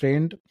was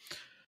trained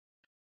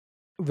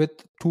with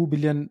 2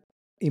 billion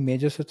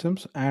image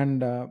systems,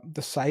 and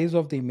the size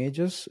of the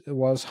images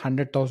was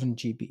 100,000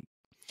 GB.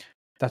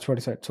 That's what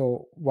he said.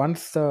 So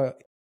once the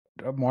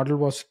model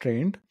was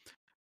trained,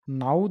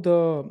 now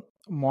the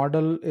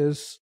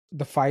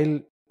file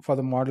for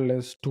the model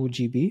is 2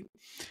 GB,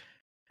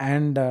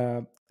 and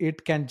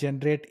it can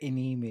generate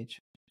any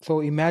image.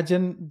 So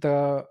imagine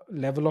the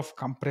level of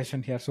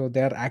compression here. So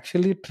they're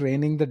actually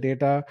training the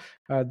data,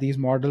 these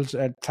models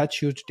at such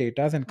huge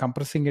data and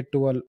compressing it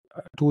to a 2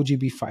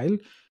 GB file.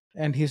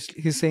 And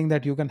he's saying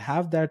that you can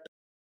have that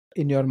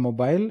in your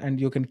mobile and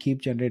you can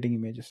keep generating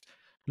images.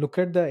 Look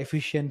at the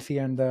efficiency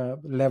and the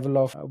level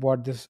of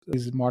what these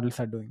models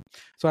are doing.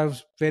 So I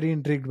was very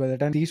intrigued by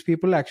that. And these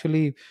people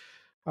actually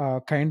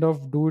kind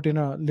of do it in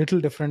a little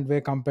different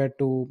way compared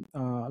to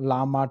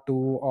Llama 2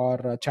 or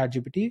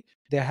ChatGPT.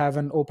 They have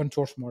an open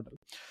source model.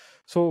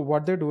 So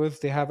what they do is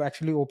they have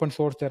actually open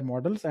sourced their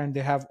models, and they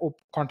have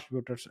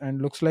contributors.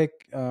 And looks like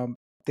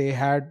they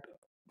had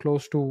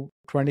close to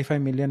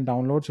 25 million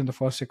downloads in the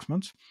first 6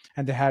 months,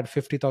 and they had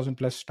 50,000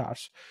 plus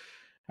stars.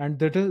 And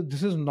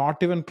this is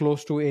not even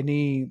close to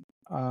any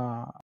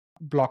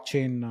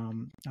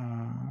blockchain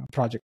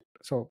project.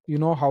 So you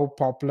know how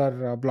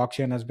popular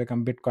blockchain has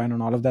become, Bitcoin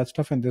and all of that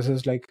stuff, and this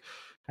is like,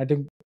 I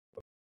think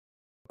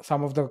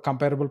some of the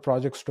comparable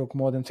projects took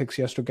more than 6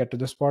 years to get to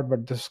this spot,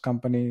 but this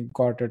company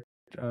got it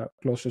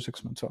close to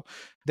 6 months. So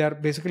they're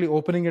basically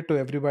opening it to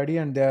everybody,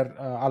 and they're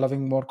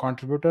allowing more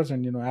contributors.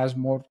 And as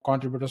more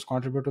contributors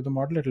contribute to the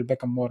model, it will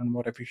become more and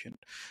more efficient.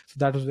 So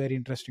that was very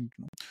interesting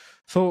to know.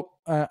 So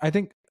I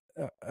think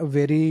a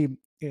very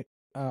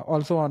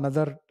also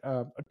another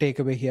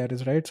takeaway here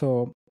is, right,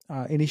 so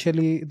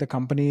initially the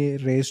company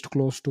raised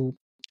close to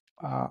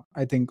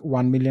I think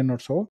 1 million or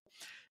so,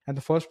 and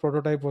the first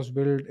prototype was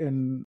built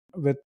in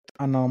with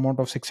an amount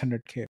of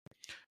 600K.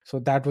 So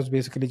that was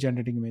basically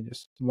generating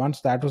images.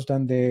 Once that was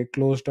done, they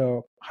closed a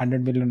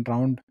 100 million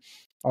round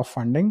of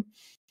funding,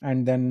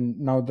 and then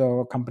now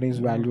the company is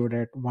valued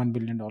at $1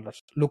 billion.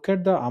 Look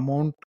at the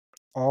amount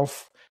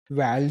of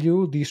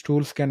value these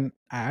tools can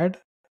add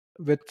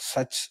with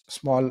such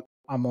small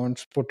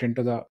amounts put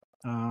into the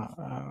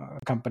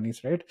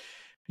companies, right?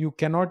 You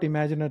cannot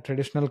imagine a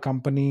traditional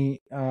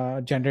company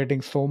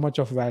generating so much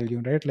of value,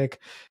 right?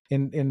 Like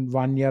in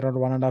 1 year or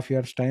 1.5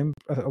 years time,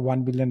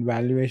 1 billion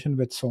valuation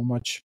with so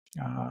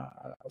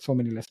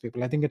many less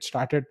people. I think it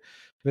started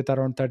with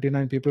around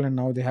 39 people, and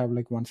now they have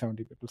like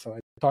 170 people. So I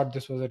thought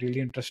this was a really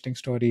interesting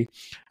story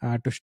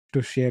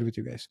to share with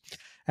you guys,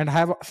 and I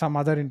have some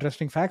other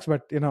interesting facts,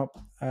 but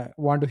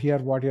want to hear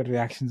what your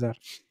reactions are.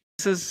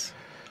 This is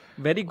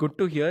very good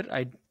to hear.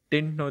 I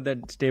didn't know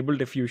that Stable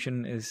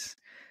Diffusion is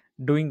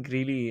doing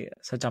really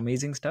such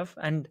amazing stuff,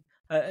 and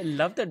I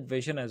love that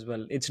vision as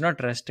well. It's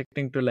not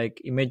restricting to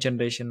like image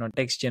generation or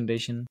text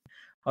generation,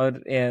 or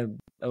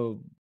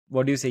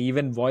what do you say,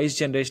 even voice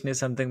generation is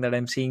something that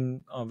I'm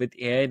seeing with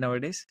AI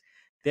nowadays.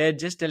 They're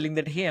just telling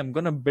that, hey, I'm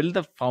gonna build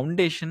the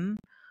foundation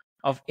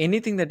of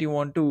anything that you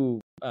want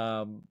to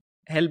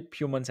help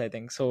humans, I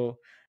think. So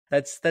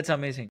that's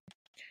amazing.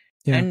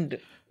 Yeah. And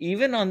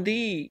even on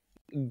the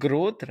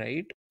growth,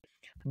 right,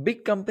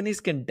 big companies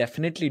can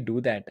definitely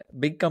do that.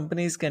 Big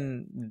companies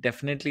can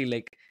definitely,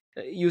 like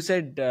you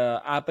said,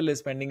 Apple is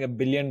spending $1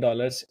 billion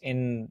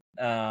in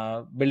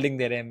building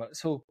their ML.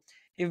 So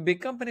if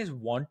big companies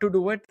want to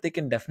do it, they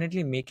can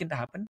definitely make it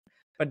happen.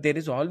 But there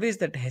is always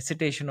that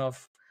hesitation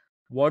of,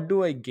 what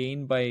do I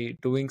gain by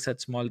doing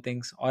such small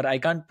things? Or I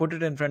can't put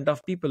it in front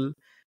of people,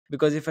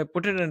 because if I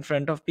put it in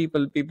front of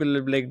people, people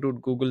will be like,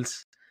 dude,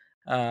 Google's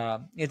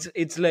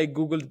it's like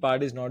Google's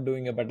Bard is not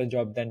doing a better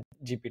job than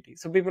GPT.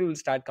 So people will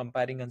start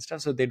comparing and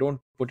stuff, so they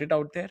don't put it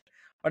out there.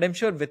 But I'm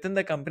sure within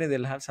the company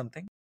they'll have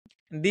something.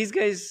 And these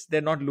guys, they're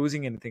not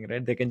losing anything,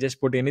 right? They can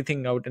just put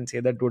anything out and say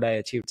that, dude, I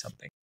achieved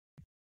something.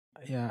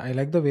 Yeah, I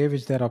like the way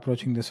which they're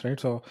approaching this, right?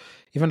 So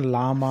even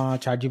Llama,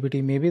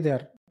 ChatGPT, maybe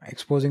they're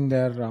exposing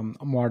their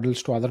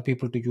models to other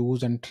people to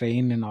use and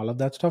train and all of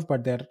that stuff,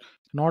 but they're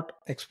not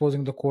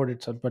exposing the code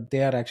itself, but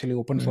they are actually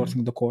open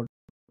sourcing the code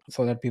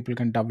so that people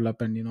can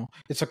develop, and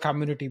it's a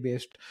community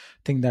based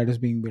thing that is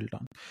being built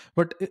on.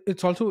 But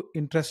it's also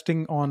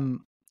interesting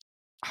on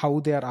how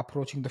they are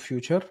approaching the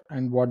future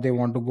and what they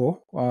want to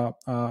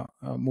go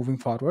moving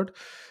forward.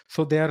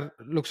 So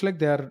looks like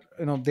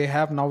they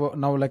have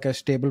now like a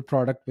stable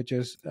product, which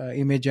is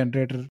image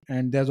generator,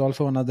 and there's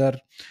also another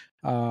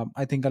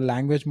I think a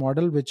language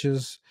model which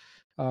is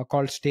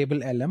called stable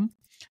LM.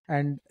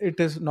 And it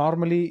is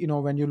normally,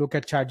 when you look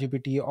at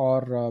ChatGPT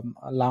or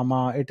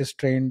Llama, it is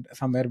trained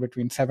somewhere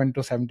between 7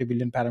 to 70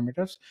 billion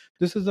parameters.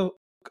 This is a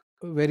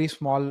very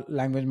small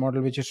language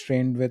model which is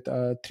trained with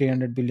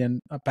 300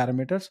 billion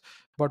parameters.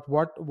 But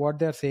what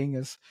they're saying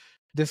is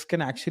this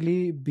can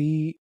actually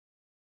be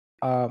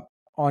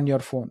on your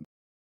phone,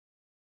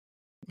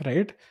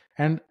 right?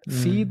 And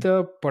see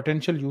the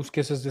potential use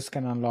cases this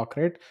can unlock,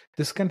 right?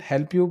 This can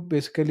help you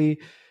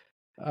basically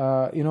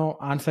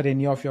answer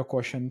any of your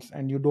questions,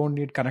 and you don't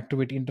need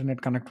connectivity, internet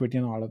connectivity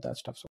and all of that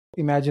stuff. So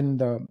imagine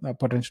the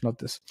potential of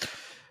this.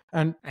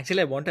 And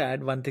actually, I want to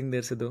add one thing there,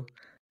 Sidhu.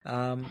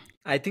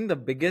 I think the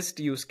biggest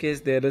use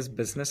case there is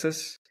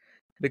businesses,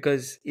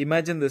 because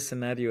imagine this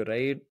scenario,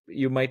 right?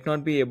 You might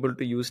not be able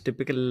to use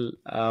typical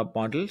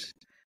models,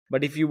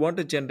 but if you want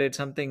to generate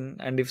something,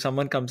 and if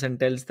someone comes and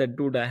tells that,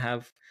 dude, I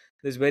have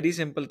this very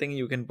simple thing,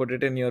 you can put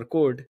it in your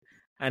code,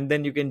 and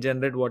then you can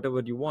generate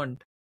whatever you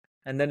want.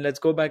 And then let's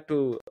go back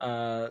to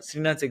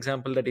Srinath's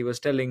example that he was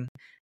telling.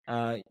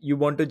 You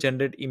want to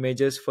generate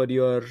images for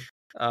your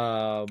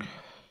uh,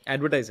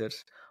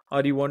 advertisers,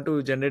 or you want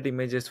to generate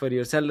images for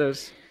your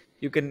sellers.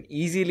 You can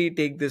easily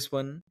take this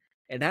one,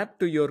 adapt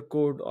to your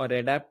code or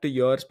adapt to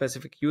your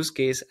specific use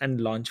case, and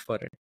launch for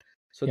it.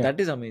 So yeah, that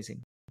is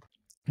amazing.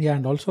 yeah,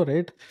 and also,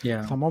 right,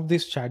 Yeah. some of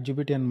these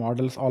ChatGPT and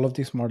models, all of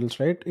these models,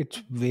 right, it's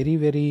very,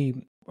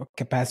 very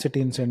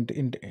capacity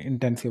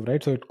intensive,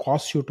 right? So it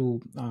costs you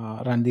to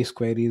run these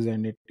queries,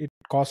 and it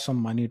costs some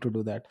money to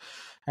do that.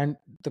 And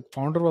the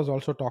founder was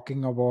also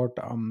talking about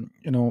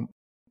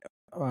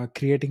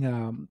creating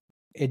a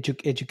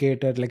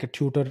educator, like a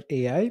tutor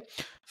AI.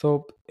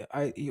 So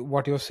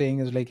what you're saying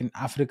is, like in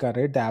Africa,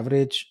 right, the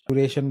average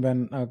duration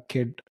when a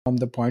kid from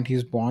the point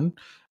he's born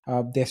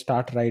they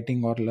start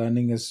writing or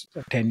learning is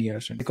 10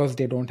 years, and because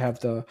they don't have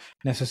the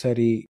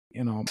necessary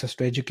access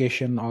to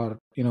education or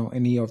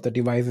any of the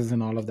devices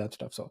and all of that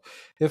stuff. So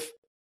if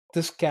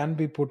this can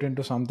be put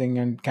into something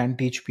and can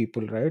teach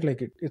people, right,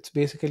 like it's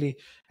basically,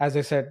 as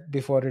I said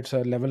before, it's a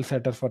level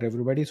setter for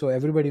everybody, so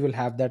everybody will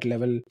have that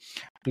level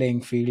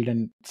playing field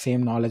and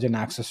same knowledge and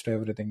access to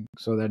everything,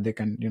 so that they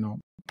can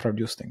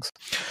produce things.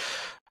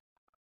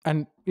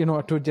 And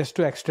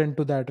to extend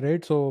to that,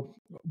 right, so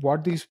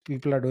what these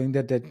people are doing,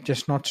 that they're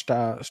just not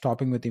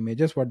stopping with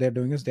images. What they're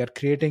doing is they're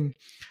creating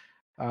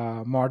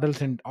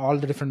models in all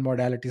the different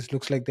modalities.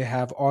 Looks like they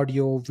have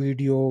audio,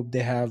 video,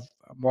 they have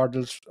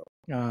models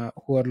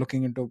who are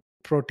looking into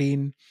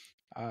protein,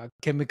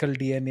 chemical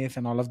DNAs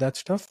and all of that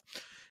stuff.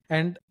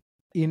 And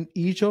in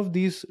each of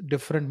these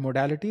different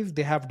modalities,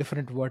 they have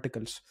different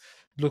verticals.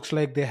 Looks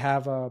like they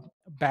have a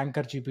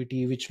banker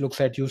GPT, which looks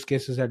at use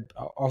cases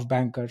of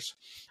bankers,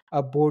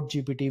 a board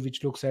GPT,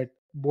 which looks at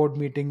board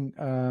meeting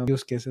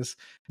use cases.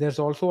 There's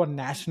also a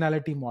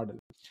nationality model,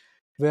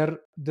 where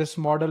this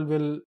model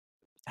will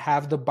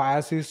have the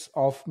biases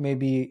of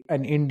maybe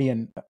an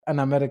Indian, an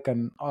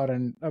American, or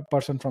a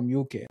person from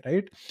UK,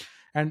 right?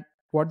 And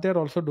what they're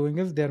also doing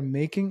is they're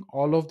making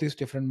all of these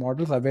different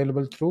models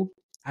available through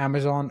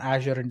Amazon,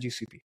 Azure, and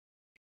GCP.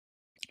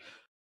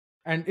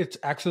 And it's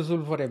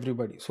accessible for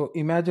everybody. So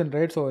imagine,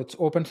 right? So it's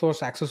open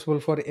source, accessible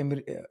for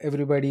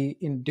everybody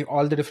in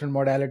all the different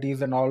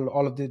modalities and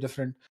all of the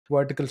different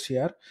verticals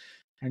here.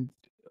 And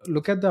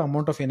look at the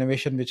amount of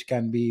innovation which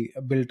can be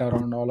built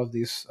around all of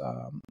these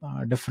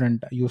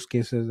different use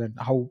cases, and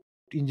how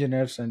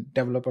engineers and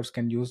developers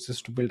can use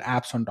this to build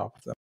apps on top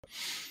of them.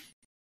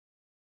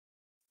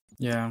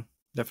 Yeah,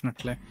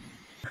 definitely.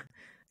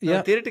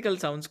 Now, theoretical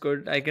sounds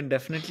good. I can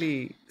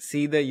definitely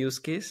see the use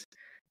case.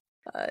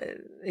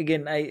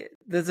 Again,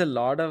 there's a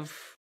lot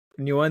of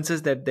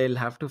nuances that they'll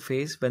have to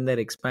face when they're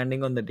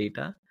expanding on the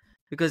data,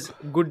 because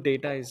good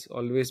data is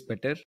always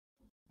better.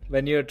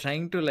 When you're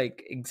trying to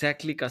like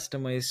exactly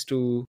customize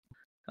to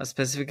a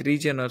specific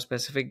region or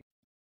specific,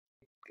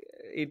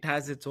 it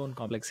has its own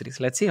complexities.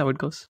 Let's see how it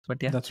goes.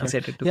 But yeah, That's right.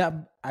 excited too. Yeah,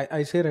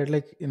 I say, right,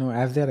 like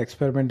as they're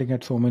experimenting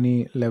at so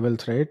many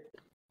levels, right,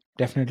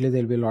 definitely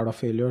there'll be a lot of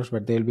failures,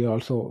 but there'll be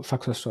also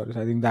success stories.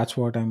 I think that's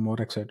what I'm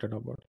more excited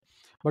about.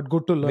 But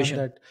good to learn Vision.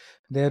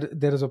 that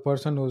there is a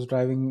person who's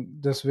driving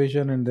this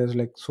vision, and there's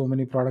like so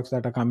many products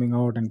that are coming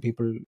out, and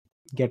people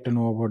get to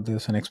know about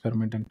this and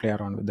experiment and play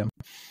around with them.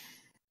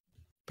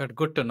 But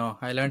good to know.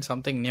 I learned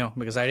something new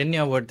because I didn't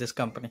know about this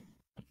company.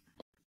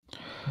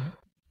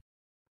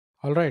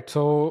 All right,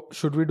 so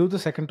should we do the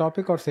second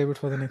topic or save it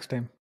for the next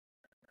time?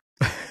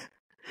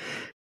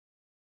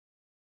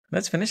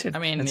 Let's finish it. I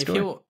mean, Let's if do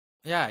you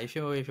it.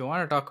 if you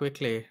want to talk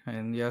quickly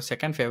and your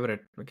second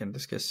favorite, we can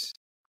discuss.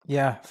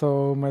 Yeah,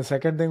 so my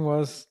second thing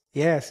was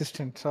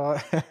assistant. So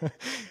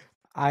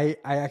I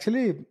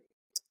actually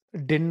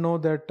didn't know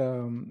that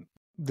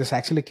this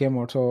actually came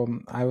out. So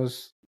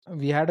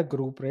we had a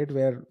group, right,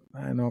 where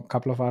a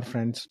couple of our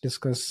friends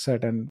discuss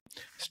certain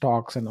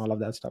stocks and all of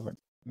that stuff. And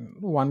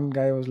one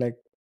guy was like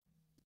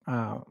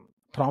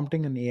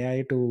prompting an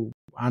AI to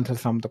answer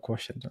some of the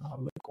questions. And I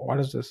was like, what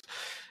is this?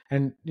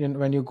 And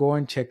when you go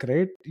and check,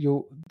 right,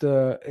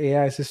 the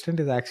AI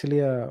assistant is actually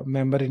a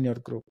member in your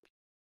group.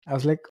 I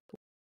was like,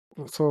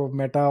 so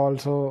Meta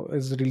also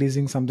is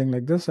releasing something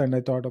like this, and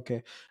I thought,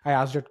 okay, I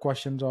asked it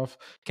questions of,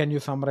 can you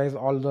summarize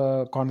all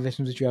the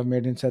conversations which you have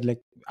made, and said like,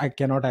 I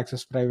cannot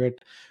access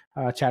private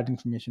chat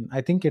information.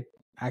 I think it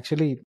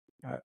actually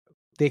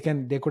they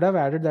could have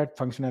added that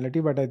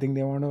functionality, but I think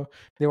they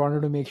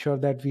wanted to make sure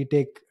that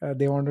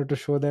they wanted to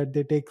show that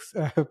they take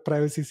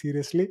privacy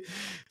seriously.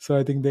 So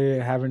I think they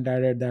haven't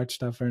added that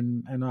stuff,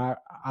 and I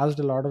asked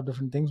a lot of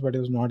different things, but it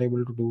was not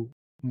able to do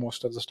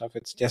most of the stuff.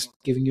 It's just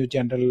giving you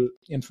general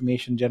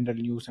information, general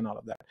news and all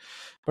of that.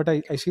 But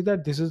I see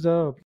that this is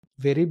a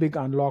very big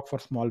unlock for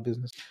small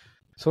business.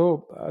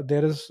 So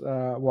there is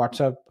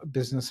WhatsApp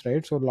business,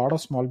 right? So a lot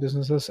of small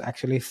businesses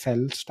actually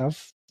sell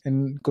stuff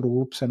in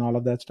groups and all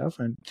of that stuff,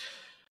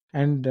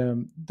 and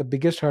the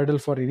biggest hurdle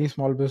for any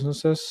small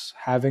business is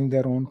having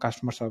their own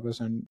customer service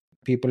and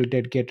people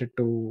dedicated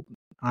to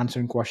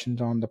answering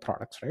questions on the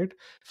products, right?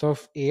 So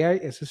if AI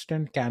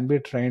assistant can be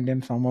trained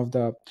in some of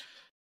the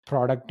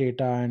product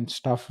data and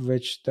stuff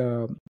which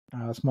the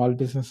small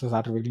businesses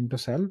are willing to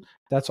sell,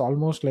 that's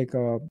almost like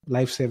a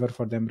lifesaver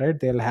for them, right?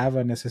 They'll have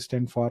an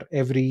assistant for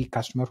every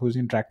customer who's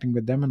interacting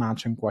with them and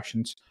answering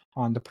questions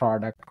on the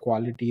product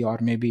quality, or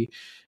maybe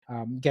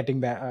getting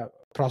back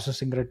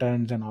processing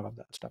returns and all of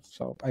that stuff.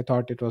 So I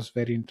thought it was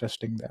very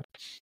interesting there.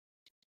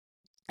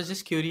 I was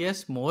just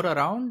curious more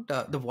around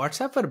the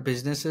WhatsApp for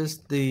businesses,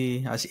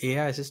 the as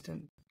AI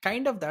assistant.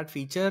 Kind of that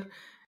feature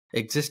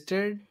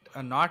existed,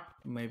 not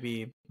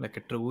maybe like a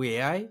true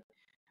AI,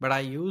 but I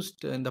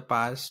used in the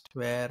past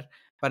where,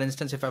 for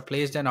instance, if I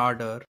placed an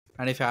order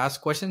and if I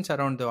ask questions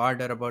around the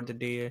order about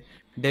the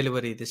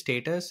delivery, the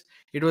status,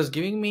 it was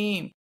giving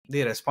me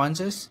the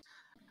responses.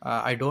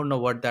 I don't know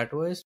what that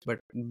was, but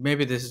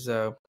maybe this is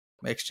a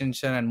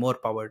extension and more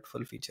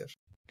powerful feature.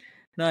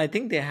 No, I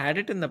think they had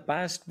it in the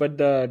past, but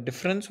the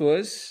difference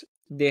was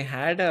they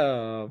had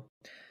a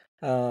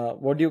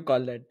what do you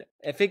call that?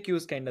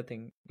 FAQs kind of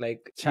thing.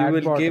 Like you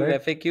will Chatbot, give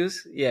right?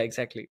 FAQs. Yeah,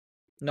 exactly.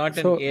 Not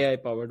an So AI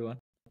powered one.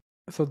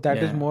 so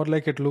that is Yeah. more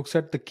like it looks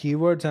at the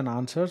keywords and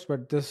answers,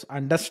 but this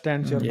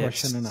understands your Mm.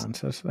 question and Yes.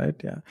 answers, right?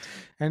 Yeah.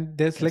 And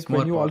there's It's like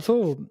when more you powerful.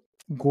 also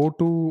go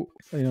to,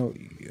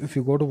 if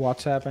you go to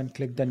WhatsApp and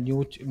click the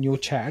new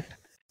chat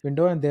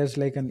window, and there's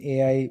like an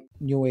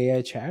new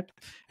AI chat,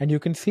 and you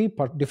can see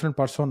different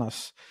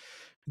personas.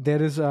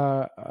 There is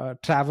a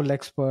travel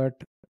expert.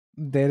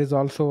 There is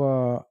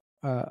also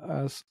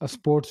a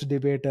sports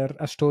debater,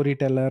 a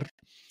storyteller,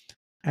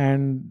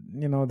 and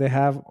they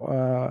have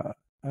uh,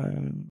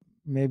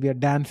 maybe a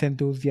dance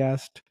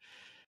enthusiast,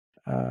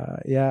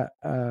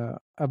 a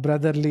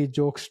brotherly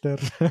jokester.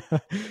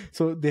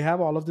 So they have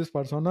all of these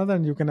personas,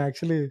 and you can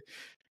actually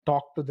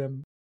talk to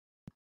them.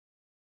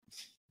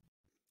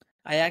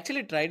 I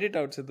actually tried it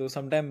out, Sidhu,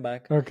 some time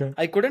back. Okay.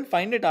 I couldn't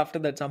find it after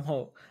that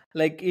somehow.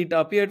 Like it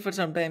appeared for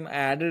some time. I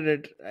added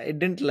it. I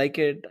didn't like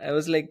it. I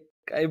was like,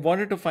 I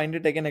wanted to find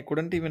it again. I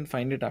couldn't even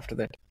find it after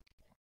that.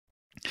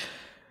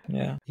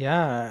 Yeah.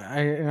 Yeah,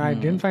 I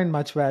didn't Mm. find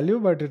much value,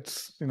 but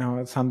it's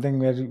something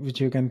which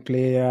you can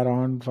play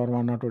around for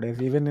 1 or 2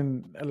 days. Even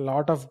in a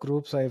lot of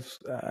groups,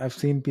 I've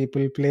seen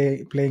people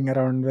playing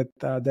around with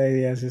the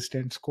AI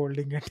assistant,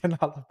 scolding it, and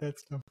all of that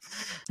stuff.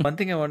 One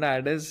thing I want to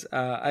add is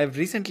I've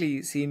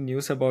recently seen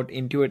news about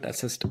Intuit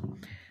Assist.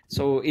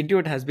 So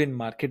Intuit has been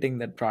marketing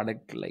that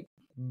product like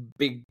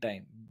big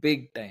time,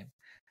 big time.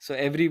 So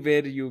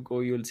everywhere you go,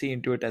 you'll see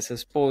Intuit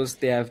Assist posts.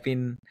 They have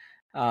been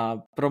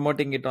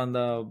promoting it on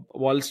the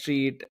Wall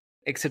Street,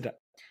 etc.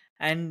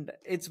 And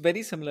it's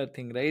very similar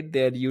thing, right?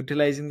 They're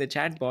utilizing the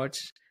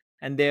chatbots,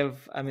 and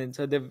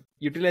so they're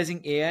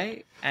utilizing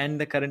AI and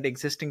the current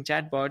existing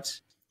chatbots,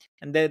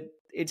 and that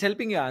it's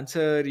helping you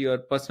answer your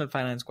personal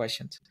finance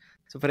questions.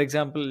 So for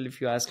example, if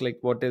you ask like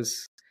what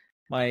is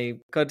my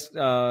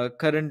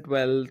current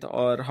wealth,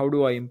 or how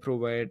do I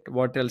improve it,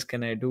 what else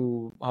can I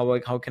do,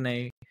 how can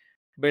I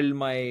build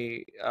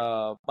my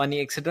money,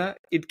 etc.,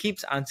 it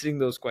keeps answering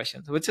those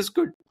questions, which is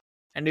good.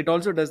 And it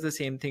also does the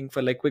same thing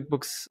for like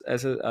QuickBooks,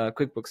 as a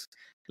QuickBooks,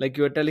 like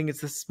you are telling,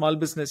 it's a small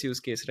business use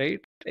case, right?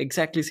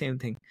 Exactly same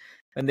thing.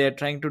 When they are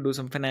trying to do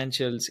some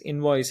financials,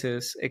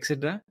 invoices,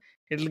 etc.,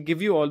 it'll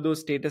give you all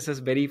those statuses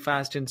very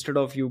fast, instead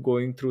of you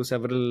going through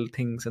several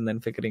things and then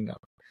figuring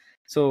out.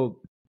 So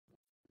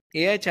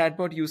AI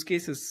chatbot use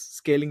case is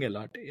scaling a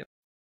lot. Yeah.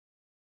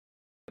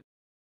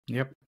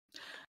 Yep.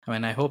 I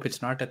mean, I hope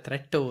it's not a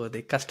threat to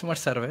the customer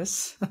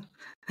service,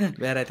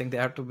 where I think they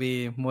have to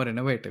be more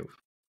innovative.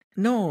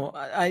 No,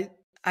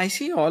 I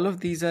see all of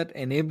these are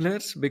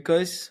enablers,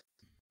 because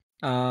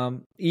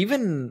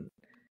even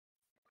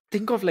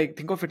think of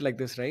it like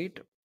this, right?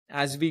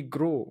 As we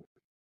grow,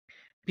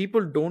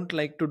 people don't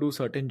like to do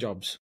certain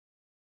jobs.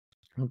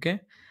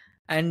 Okay.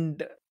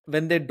 And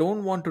when they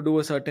don't want to do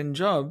a certain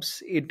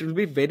jobs, it will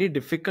be very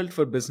difficult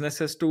for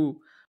businesses to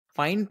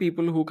find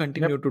people who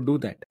continue Yep. to do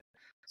that.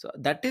 So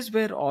that is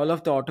where all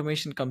of the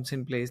automation comes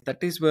in place.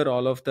 That is where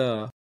all of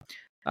the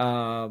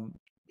um,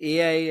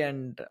 AI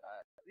and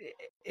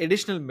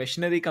additional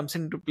machinery comes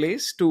into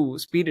place to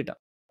speed it up.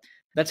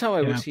 That's how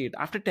I would Yeah. see it.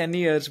 After 10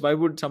 years, why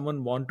would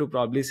someone want to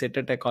probably sit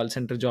at a call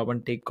center job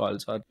and take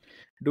calls or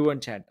do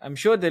and chat? I'm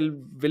sure there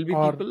will be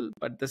Or people,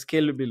 but the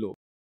scale will be low.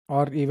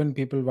 even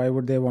people, why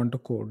would they want to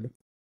code?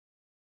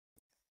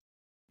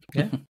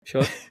 Yeah,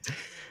 sure.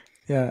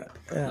 Yeah,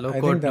 Low I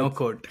think code, no that's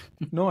code.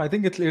 no. I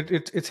think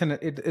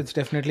it's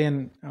definitely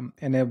an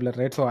enabler,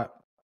 right? So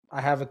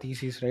I have a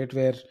thesis, right,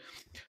 where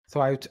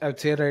I would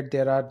say, right,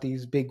 there are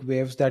these big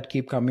waves that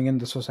keep coming in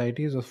the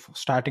societies. Of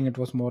starting, it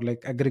was more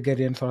like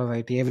agrarian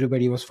society.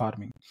 Everybody was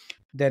farming.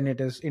 Then it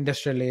is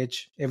industrial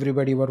age.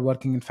 Everybody were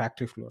working in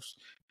factory floors.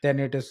 Then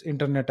it is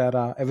internet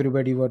era.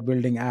 Everybody were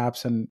building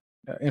apps and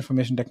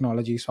information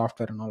technology,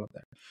 software, and all of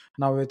that.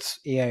 Now it's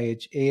AI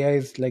age. AI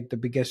is like the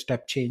biggest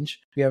step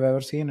change we have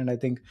ever seen, and I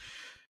think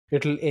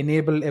it'll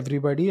enable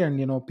everybody,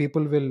 and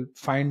people will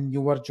find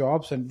newer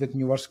jobs and with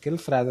newer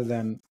skills rather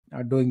than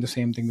doing the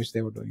same thing which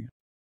they were doing.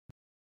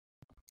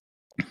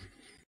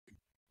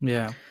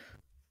 Yeah.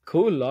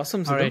 Cool.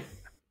 Awesome, All Sidhu. right.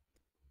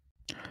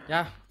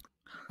 Yeah.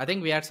 I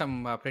think we had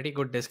some pretty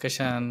good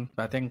discussion.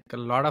 I think a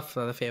lot of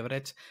the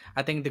favorites.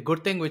 I think the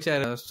good thing which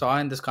I saw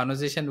in this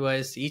conversation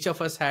was each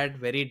of us had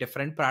very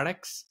different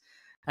products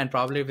and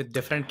probably with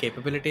different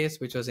capabilities,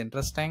 which was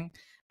interesting.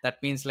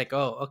 That means like,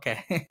 oh,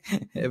 okay,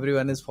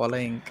 everyone is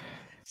following.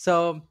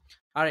 So,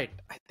 all right,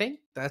 I think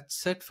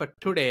that's it for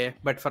today.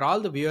 But for all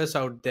the viewers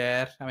out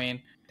there, I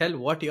mean, tell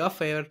what your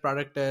favorite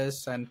product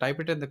is and type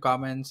it in the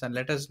comments and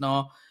let us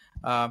know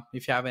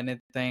if you have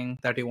anything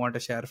that you want to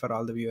share for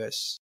all the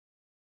viewers.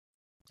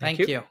 Thank Thank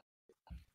you. you.